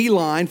 Make a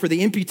beeline for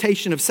the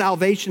imputation of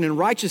salvation and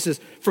righteousness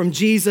from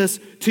Jesus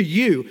to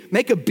you.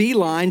 Make a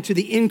beeline to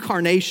the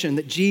incarnation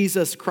that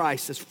Jesus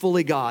Christ is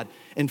fully God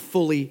and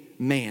fully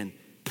man.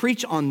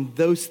 Preach on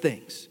those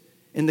things,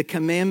 and the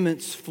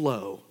commandments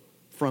flow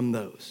from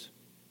those.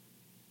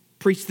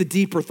 Preach the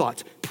deeper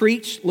thoughts.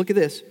 Preach, look at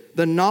this,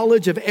 the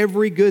knowledge of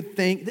every good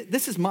thing.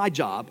 This is my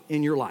job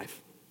in your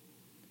life,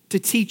 to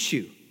teach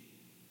you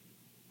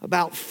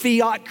about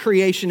fiat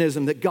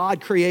creationism, that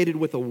God created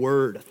with a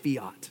word, a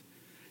fiat.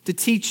 To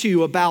teach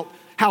you about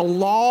how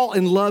law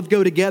and love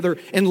go together.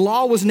 And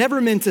law was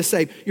never meant to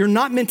save. You're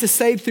not meant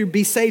to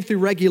be saved through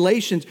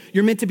regulations.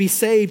 You're meant to be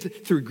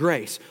saved through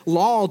grace.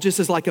 Law just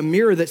is like a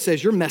mirror that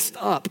says you're messed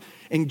up.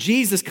 And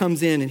Jesus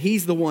comes in and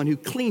he's the one who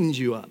cleans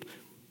you up.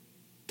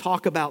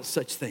 Talk about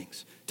such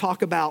things.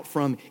 Talk about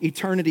from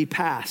eternity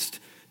past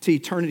to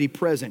eternity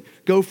present.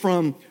 Go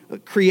from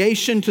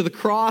creation to the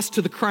cross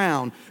to the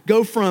crown.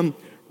 Go from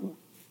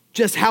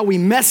just how we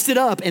messed it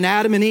up in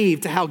Adam and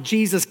Eve to how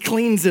Jesus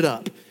cleans it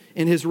up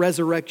in his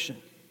resurrection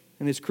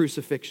and his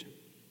crucifixion.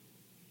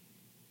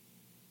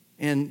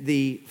 And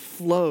the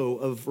flow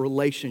of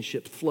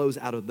relationships flows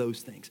out of those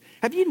things.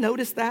 Have you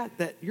noticed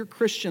that your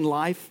Christian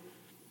life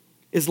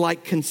is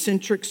like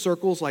concentric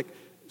circles, like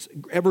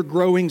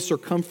ever-growing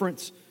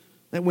circumference?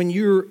 That when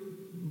you're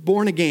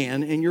born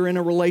again and you're in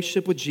a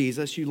relationship with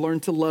Jesus, you learn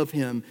to love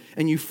him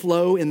and you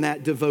flow in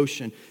that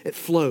devotion. It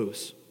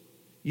flows.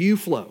 You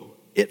flow.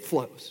 It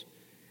flows.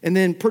 And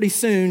then pretty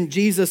soon,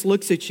 Jesus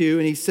looks at you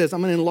and he says,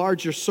 I'm going to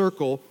enlarge your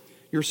circle,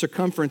 your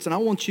circumference, and I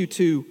want you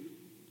to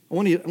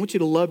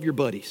love your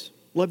buddies,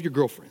 love your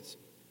girlfriends.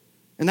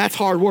 And that's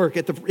hard work.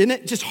 Isn't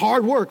it just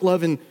hard work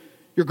loving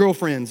your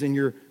girlfriends and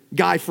your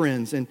guy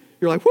friends? And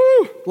you're like,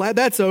 whoo, glad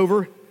that's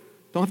over.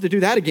 Don't have to do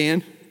that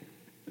again.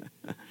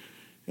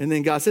 And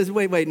then God says,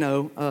 wait,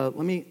 no, I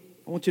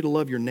want you to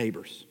love your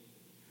neighbors.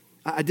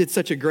 I did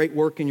such a great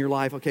work in your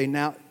life. Okay,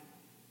 now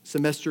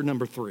semester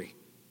number 3.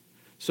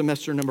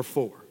 Semester number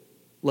 4,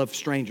 love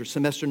strangers.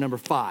 Semester number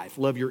 5,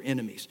 love your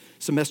enemies.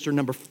 Semester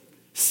number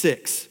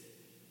 6,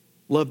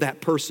 love that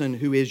person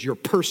who is your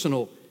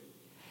personal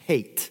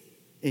hate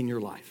in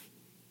your life.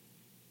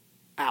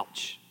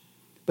 Ouch.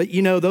 But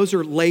you know, those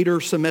are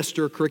later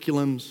semester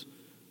curriculums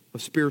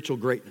of spiritual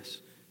greatness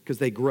because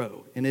they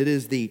grow. And it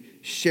is the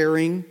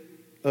sharing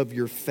of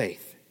your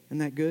faith. Isn't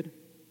that good?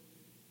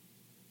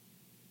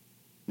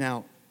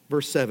 Now,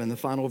 verse 7, the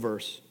final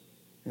verse,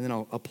 and then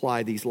I'll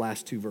apply these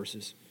last two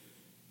verses.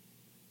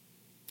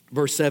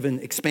 Verse 7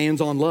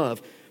 expands on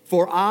love.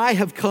 For I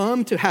have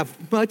come to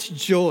have much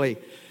joy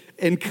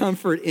and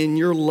comfort in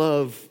your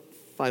love,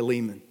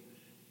 Philemon.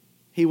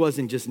 He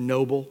wasn't just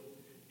noble.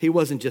 He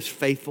wasn't just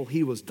faithful.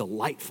 He was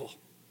delightful.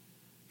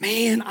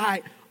 Man,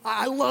 I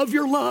love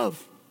your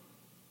love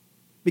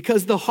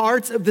because the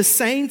hearts of the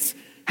saints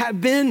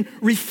have been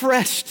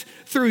refreshed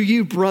through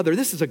you, brother.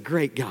 This is a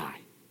great guy.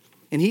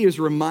 And he is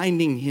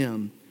reminding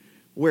him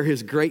where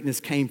his greatness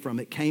came from.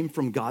 It came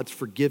from God's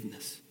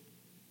forgiveness.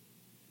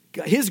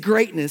 His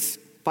greatness,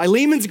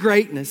 Philemon's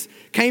greatness,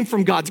 came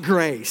from God's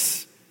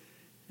grace.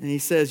 And he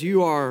says,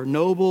 you are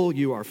noble,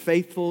 you are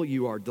faithful,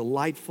 you are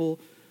delightful.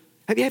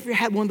 Have you ever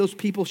had one of those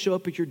people show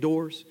up at your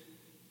doors?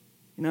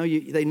 You know,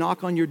 they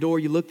knock on your door,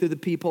 you look through the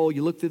peephole,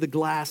 you look through the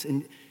glass,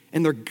 and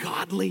they're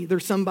godly. They're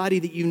somebody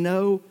that you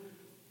know,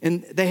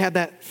 and they have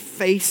that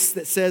face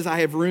that says,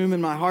 I have room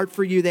in my heart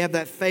for you. They have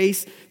that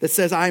face that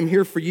says, I am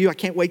here for you. I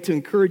can't wait to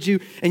encourage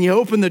you. And you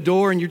open the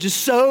door, and you're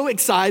just so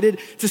excited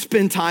to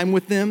spend time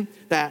with them.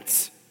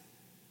 That's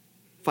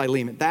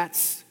Philemon.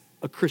 That's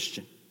a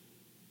Christian.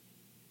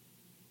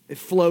 It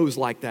flows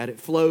like that. It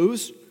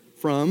flows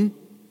from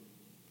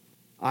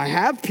I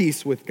have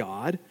peace with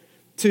God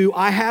to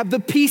I have the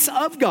peace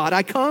of God.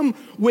 I come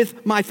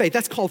with my faith.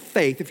 That's called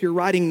faith. If you're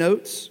writing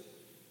notes,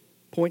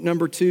 point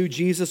number 2,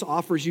 Jesus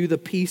offers you the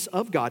peace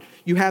of God.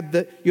 You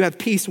have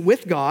peace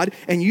with God,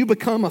 and you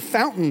become a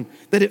fountain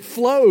that it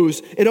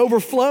flows, it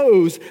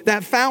overflows.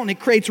 That fountain, it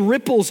creates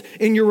ripples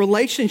in your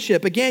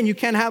relationship. Again, you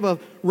can't have a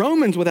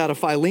Romans without a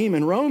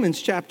Philemon.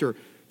 Romans chapter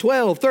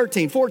 12,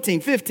 13,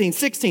 14, 15,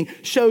 16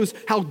 shows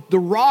how the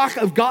rock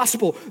of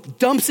gospel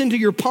dumps into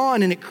your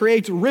pond and it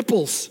creates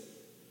ripples.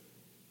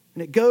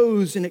 And it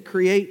goes and it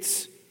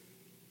creates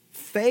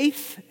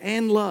faith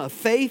and love.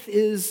 Faith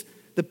is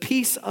the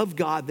peace of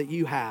God that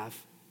you have.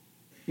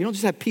 You don't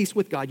just have peace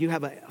with God, you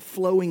have a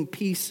flowing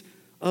peace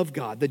of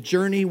God. The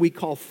journey we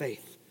call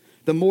faith.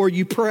 The more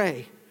you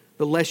pray,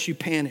 the less you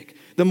panic.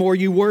 The more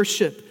you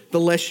worship, the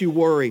less you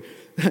worry.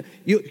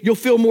 You'll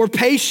feel more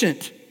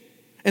patient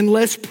and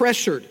less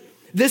pressured.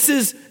 This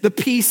is the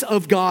peace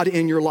of God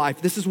in your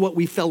life. This is what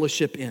we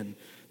fellowship in.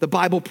 The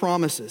Bible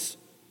promises,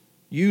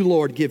 you,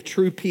 Lord, give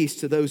true peace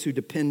to those who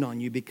depend on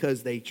you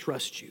because they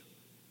trust you.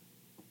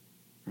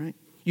 Right?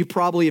 You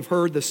probably have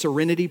heard the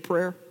Serenity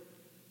Prayer,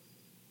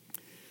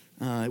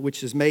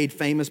 which is made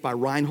famous by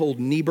Reinhold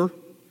Niebuhr,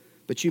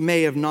 but you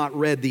may have not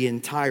read the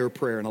entire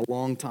prayer in a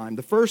long time.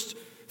 The first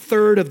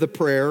third of the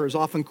prayer is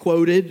often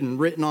quoted and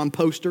written on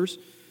posters,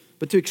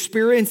 but to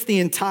experience the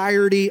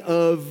entirety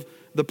of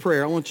the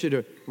prayer, I want you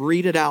to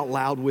read it out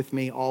loud with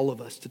me, all of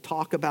us, to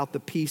talk about the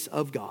peace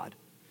of God.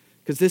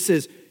 Because this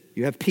is,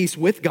 you have peace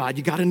with God,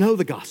 you got to know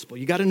the gospel,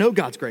 you got to know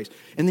God's grace,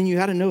 and then you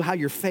got to know how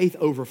your faith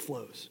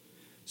overflows.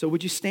 So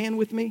would you stand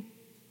with me?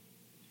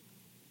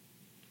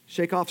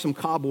 Shake off some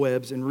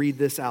cobwebs and read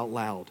this out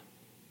loud.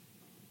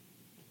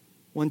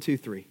 1, 2,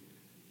 3.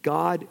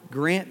 God,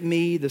 grant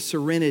me the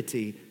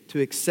serenity to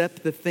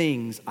accept the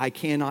things I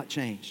cannot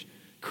change,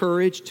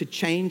 courage to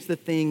change the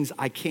things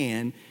I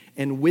can,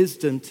 and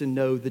wisdom to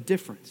know the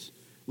difference.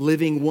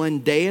 Living one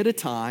day at a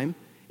time,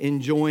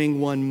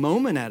 enjoying one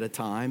moment at a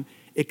time,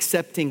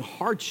 accepting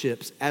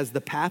hardships as the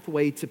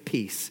pathway to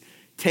peace,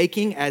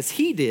 taking as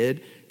he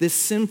did this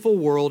sinful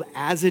world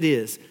as it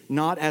is,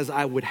 not as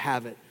I would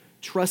have it,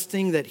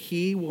 trusting that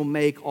he will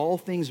make all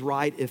things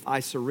right if I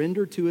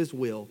surrender to his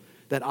will,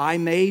 that I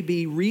may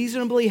be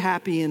reasonably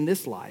happy in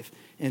this life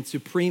and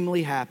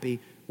supremely happy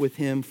with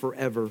him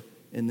forever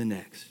in the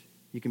next.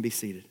 You can be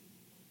seated.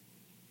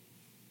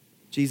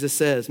 Jesus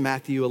says,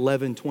 Matthew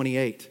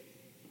 11:28,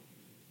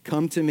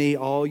 come to me,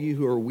 all you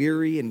who are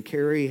weary and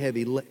carry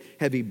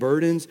heavy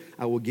burdens.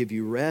 I will give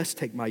you rest.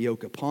 Take my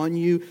yoke upon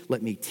you.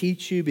 Let me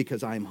teach you,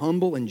 because I am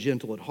humble and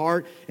gentle at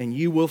heart, and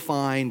you will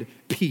find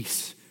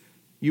peace.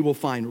 You will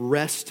find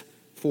rest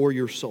for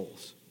your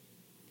souls.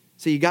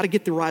 So you got to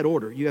get the right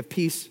order. You have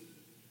peace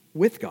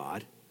with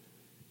God.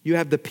 You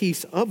have the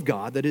peace of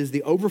God, that is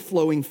the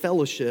overflowing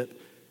fellowship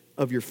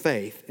of your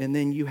faith. And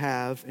then you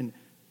have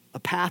a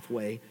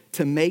pathway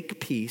to make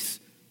peace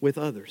with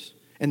others.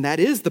 And that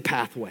is the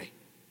pathway.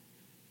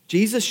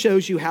 Jesus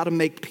shows you how to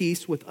make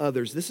peace with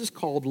others. This is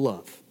called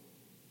love.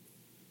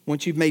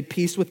 Once you've made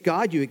peace with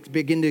God, you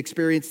begin to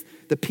experience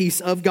the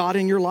peace of God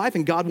in your life,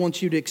 and God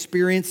wants you to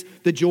experience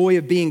the joy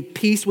of being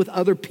peace with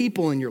other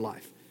people in your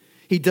life.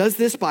 He does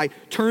this by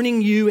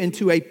turning you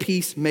into a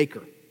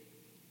peacemaker.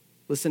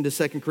 Listen to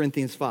 2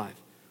 Corinthians 5.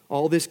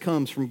 All this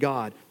comes from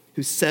God,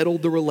 who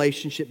settled the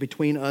relationship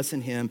between us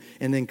and him,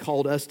 and then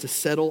called us to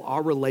settle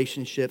our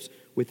relationships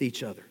with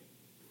each other.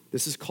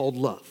 This is called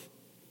love.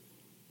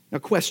 Now,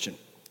 question.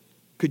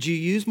 Could you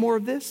use more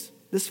of this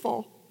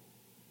fall?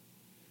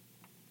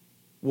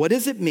 What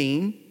does it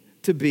mean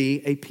to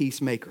be a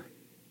peacemaker?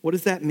 What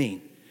does that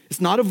mean?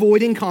 It's not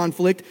avoiding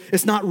conflict.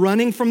 It's not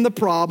running from the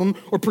problem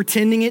or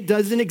pretending it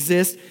doesn't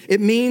exist.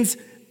 It means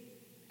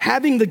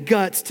having the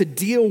guts to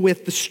deal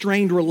with the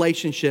strained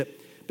relationship.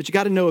 But you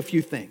got to know a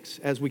few things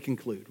as we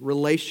conclude.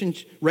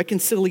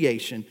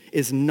 Reconciliation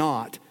is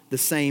not the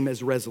same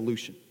as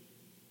resolution.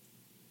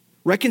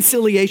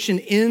 Reconciliation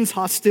ends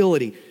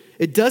hostility.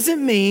 It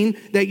doesn't mean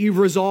that you've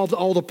resolved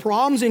all the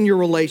problems in your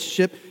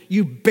relationship.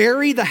 You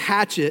bury the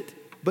hatchet,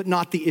 but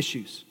not the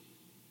issues.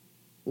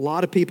 A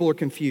lot of people are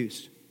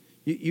confused.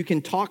 You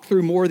can talk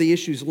through more of the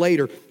issues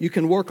later. You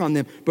can work on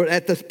them. But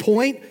at the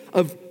point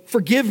of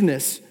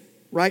forgiveness,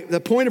 right, the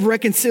point of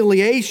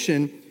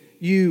reconciliation,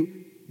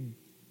 you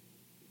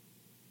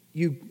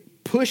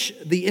push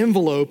the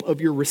envelope of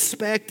your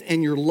respect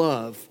and your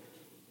love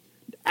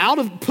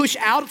push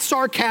out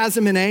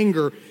sarcasm and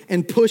anger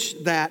and push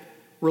that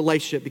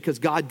relationship because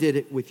God did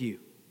it with you.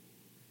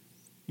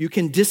 You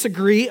can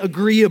disagree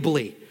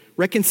agreeably.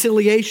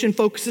 Reconciliation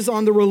focuses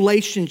on the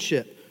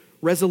relationship.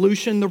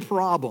 Resolution, the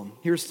problem.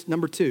 Here's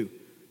number 2.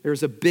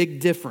 There's a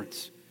big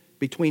difference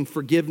between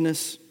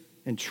forgiveness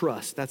and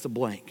trust. That's a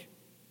blank.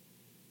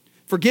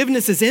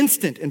 Forgiveness is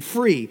instant and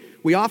free.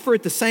 We offer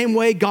it the same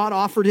way God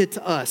offered it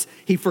to us.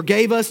 He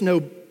forgave us, no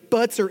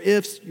buts or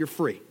ifs, you're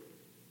free.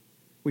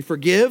 We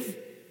forgive,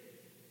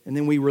 and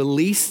then we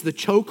release the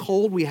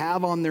chokehold we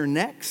have on their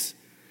necks.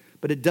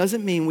 But it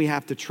doesn't mean we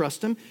have to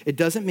trust them. It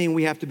doesn't mean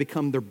we have to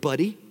become their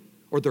buddy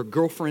or their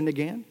girlfriend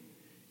again.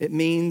 It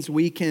means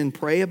we can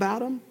pray about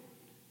them.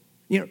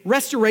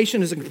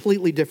 Restoration is a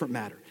completely different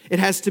matter. It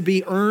has to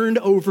be earned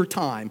over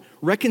time.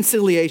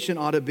 Reconciliation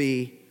ought to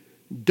be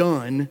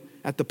done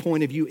at the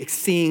point of you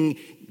seeing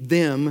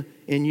them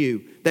in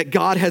you. That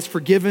God has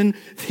forgiven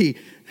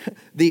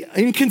the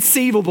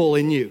inconceivable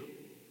in you,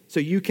 so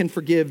you can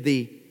forgive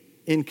the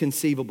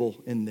inconceivable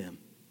in them.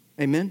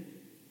 Amen?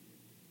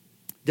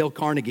 Dale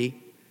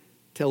Carnegie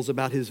tells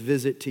about his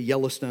visit to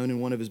Yellowstone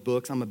in one of his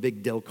books. I'm a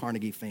big Dale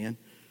Carnegie fan.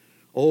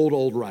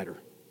 Old writer.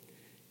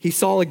 He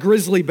saw a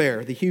grizzly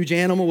bear. The huge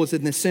animal was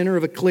in the center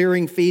of a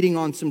clearing feeding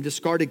on some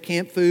discarded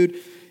camp food,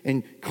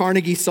 and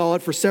Carnegie saw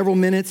it for several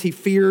minutes. He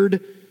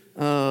feared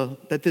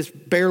that this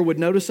bear would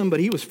notice him,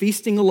 but he was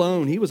feasting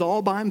alone. He was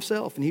all by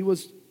himself, and he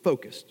was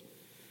focused.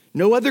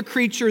 No other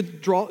creature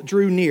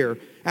drew near.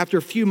 After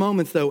a few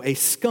moments, though, a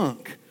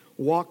skunk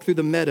walked through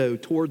the meadow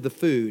toward the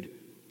food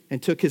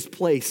and took his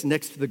place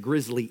next to the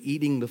grizzly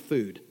eating the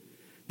food.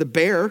 The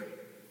bear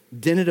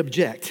didn't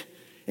object,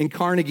 and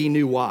Carnegie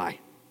knew why.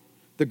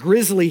 The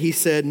grizzly, he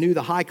said, knew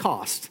the high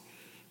cost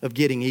of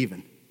getting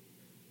even.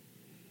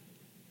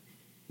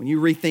 When you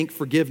rethink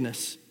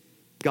forgiveness,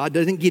 God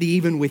doesn't get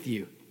even with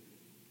you.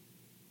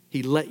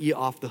 He let you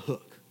off the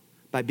hook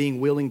by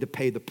being willing to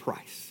pay the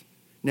price.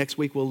 Next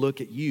week, we'll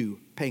look at you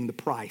paying the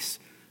price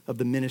of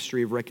the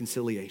ministry of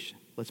reconciliation.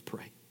 Let's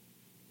pray.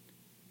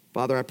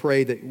 Father, I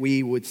pray that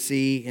we would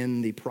see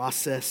in the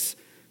process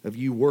of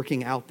you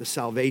working out the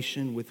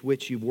salvation with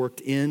which you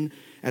worked in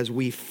as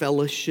we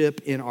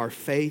fellowship in our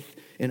faith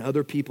in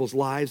other people's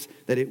lives,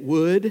 that it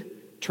would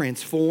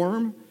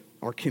transform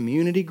our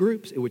community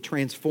groups, it would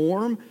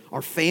transform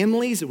our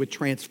families, it would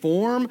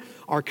transform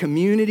our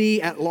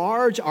community at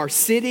large, our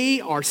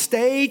city, our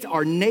state,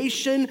 our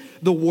nation,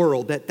 the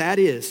world, that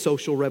is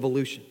social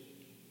revolution.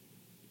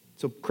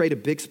 So create a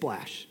big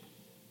splash.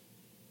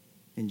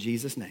 In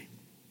Jesus' name,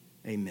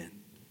 amen.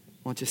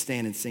 Why don't you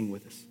stand and sing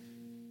with us?